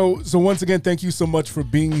 So once again, thank you so much for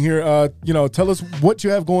being here. Tell us what you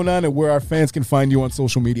have going on and where our fans can find you on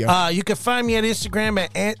social media. You can find me on Instagram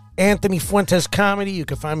at Anthony Fuentes Comedy. You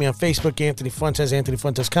can find me on Facebook, Anthony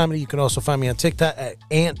Fuentes Comedy. You can also find me on TikTok at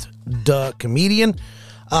Ant the Comedian.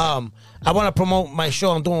 I want to promote my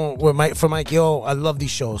show I'm doing for Mike. Yo, I love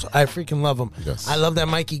these shows. I freaking love them. Yes. I love that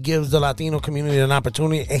Mikey gives the Latino community an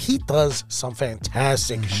opportunity, and he does some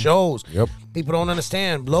fantastic shows. Yep. People don't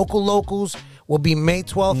understand. Locals will be May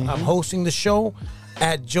 12th. I'm hosting the show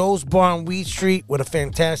at Joe's Bar on Weed Street with a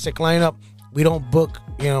fantastic lineup. We don't book,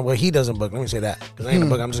 he doesn't book. Let me say that. Because I ain't a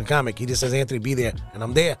book. I'm just a comic. He just says, Anthony, be there. And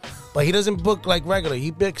I'm there. But he doesn't book like regular.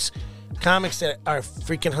 He books comics that are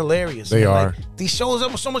freaking hilarious. They are. Like, these shows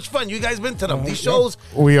are so much fun. You guys been to them. These shows,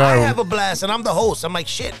 we are. I have a blast, and I'm the host. I'm like,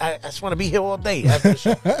 shit, I just want to be here all day. After the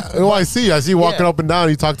show. I see you walking up and down.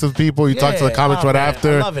 You talk to the people. You talk to the comics right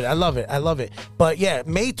after. I love it. But yeah,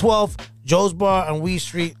 May 12th, Joe's Bar on Weed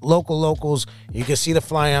Street, locals. You can see the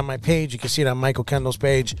flyer on my page. You can see it on Michael Kendall's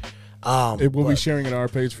page. It will be sharing it on our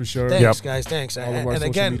page for sure. Thanks, guys. Thanks. And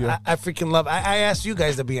again, I freaking love. I asked you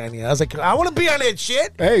guys to be on here. I was like, I want to be on that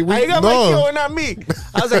shit. Hey, I got my show and not me.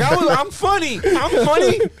 I was like, I'm funny. I was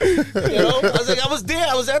like, I was there.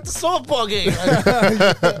 I was at the softball game.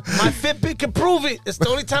 My Fitbit can prove it. It's the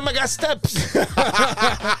only time I got steps.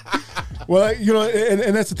 Well,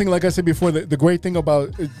 and that's the thing. Like I said before, the great thing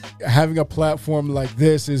about having a platform like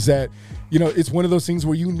this is that it's one of those things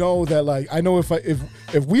where that, like, I know if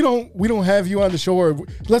we don't have you on the show, or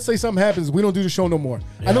let's say something happens, we don't do the show no more.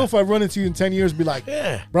 Yeah. I know if I run into you in 10 years, be like,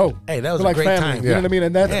 bro, hey, that was like a great family. time. You know what I mean?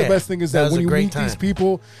 And that's the best thing is that when you meet time. these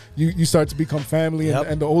people, you start to become family,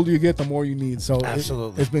 and the older you get, the more you need. So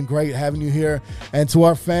absolutely, it's been great having you here. And to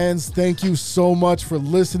our fans, thank you so much for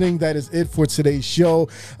listening. That is it for today's show.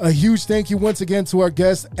 A huge thank you once again to our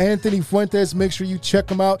guest, Anthony Fuentes. Make sure you check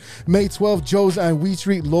him out. May 12th, Joe's on Weed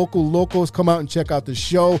Street. Locals, come out and check out the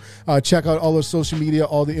show. Check out all our social media.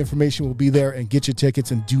 All the information will be there, and get your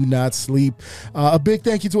tickets and do not sleep. A big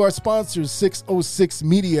thank you to our sponsors, 606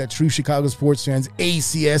 Media, True Chicago Sports Fans,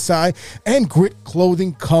 ACSI, and Grit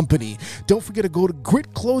Clothing Company. Don't forget to go to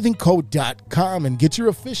gritclothingco.com and get your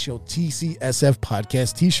official TCSF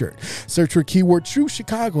podcast t-shirt. Search for keyword True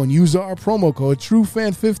Chicago and use our promo code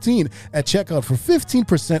TrueFan15 at checkout for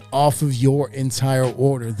 15% off of your entire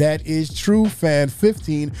order. That is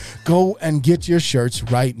TrueFan15. Go and get your shirts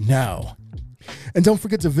right now. And don't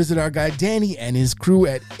forget to visit our guy Danny and his crew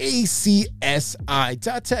at ACSI.tech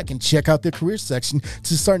and check out their career section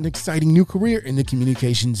to start an exciting new career in the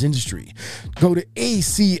communications industry. Go to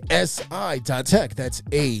ACSI.tech, that's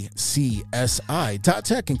ACSI.tech,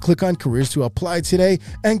 and click on careers to apply today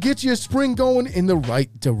and get your spring going in the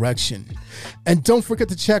right direction. And don't forget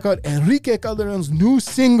to check out Enrique Calderon's new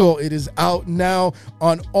single. It is out now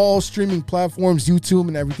on all streaming platforms, YouTube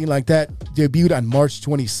and everything like that. Debuted on March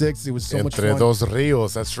 26th. It was so much fun. Dos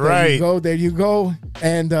Rios, that's right. There you go.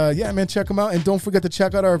 And check them out. And don't forget to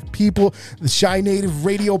check out our people, the Shy Native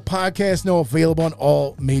Radio Podcast, now available on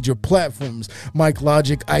all major platforms. Mike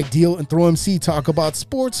Logic, Ideal, and Throw MC talk about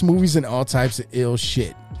sports, movies, and all types of ill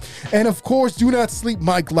shit. And of course, Do Not Sleep,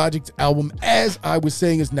 Mike Logic's album, as I was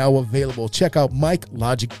saying, is now available. Check out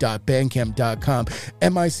mikelogic.bandcamp.com,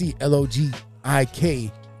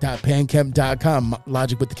 MikeLogik.bandcamp.com.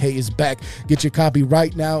 Logic with the K is back. Get your copy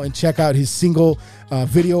right now and check out his single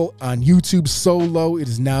video on YouTube, Solo. It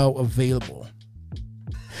is now available.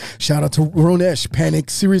 Shout out to Ronesh, Panic,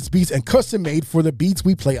 Serious Beats, and custom made for the beats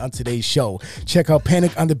we play on today's show. Check out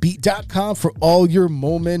paniconthebeat.com for all your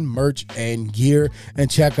moment merch and gear. And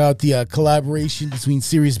check out the collaboration between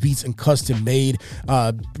Serious Beats and Custom Made.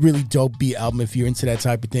 Really dope beat album if you're into that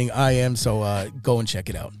type of thing. I am, so go and check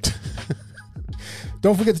it out.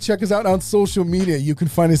 Don't forget to check us out on social media. You can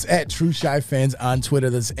find us at True Chi Fans on Twitter.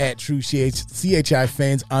 That's at True CHI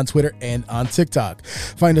Fans on Twitter and on TikTok.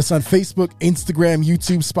 Find us on Facebook, Instagram,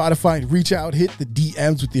 YouTube, Spotify. Reach out, hit the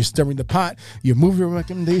DMs with your Stirring the Pot, your movie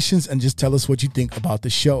recommendations, and just tell us what you think about the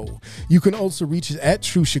show. You can also reach us at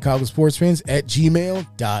True Chicago Sports Fans at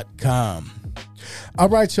gmail.com. All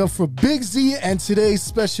right, y'all, for Big Z and today's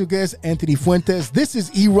special guest, Anthony Fuentes, this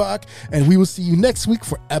is E-Rock, and we will see you next week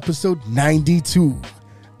for episode 92.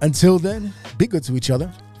 Until then, be good to each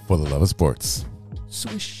other. For the love of sports.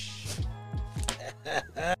 Swish.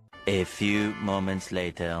 A few moments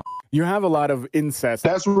later. You have a lot of incest.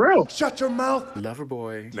 That's real. Shut your mouth.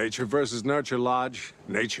 Loverboy. Nature versus nurture, Lodge.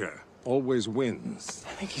 Nature always wins.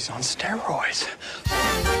 I think he's on steroids.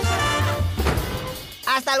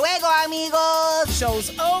 Hasta luego, amigos. Show's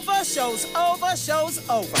over, show's over, show's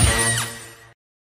over.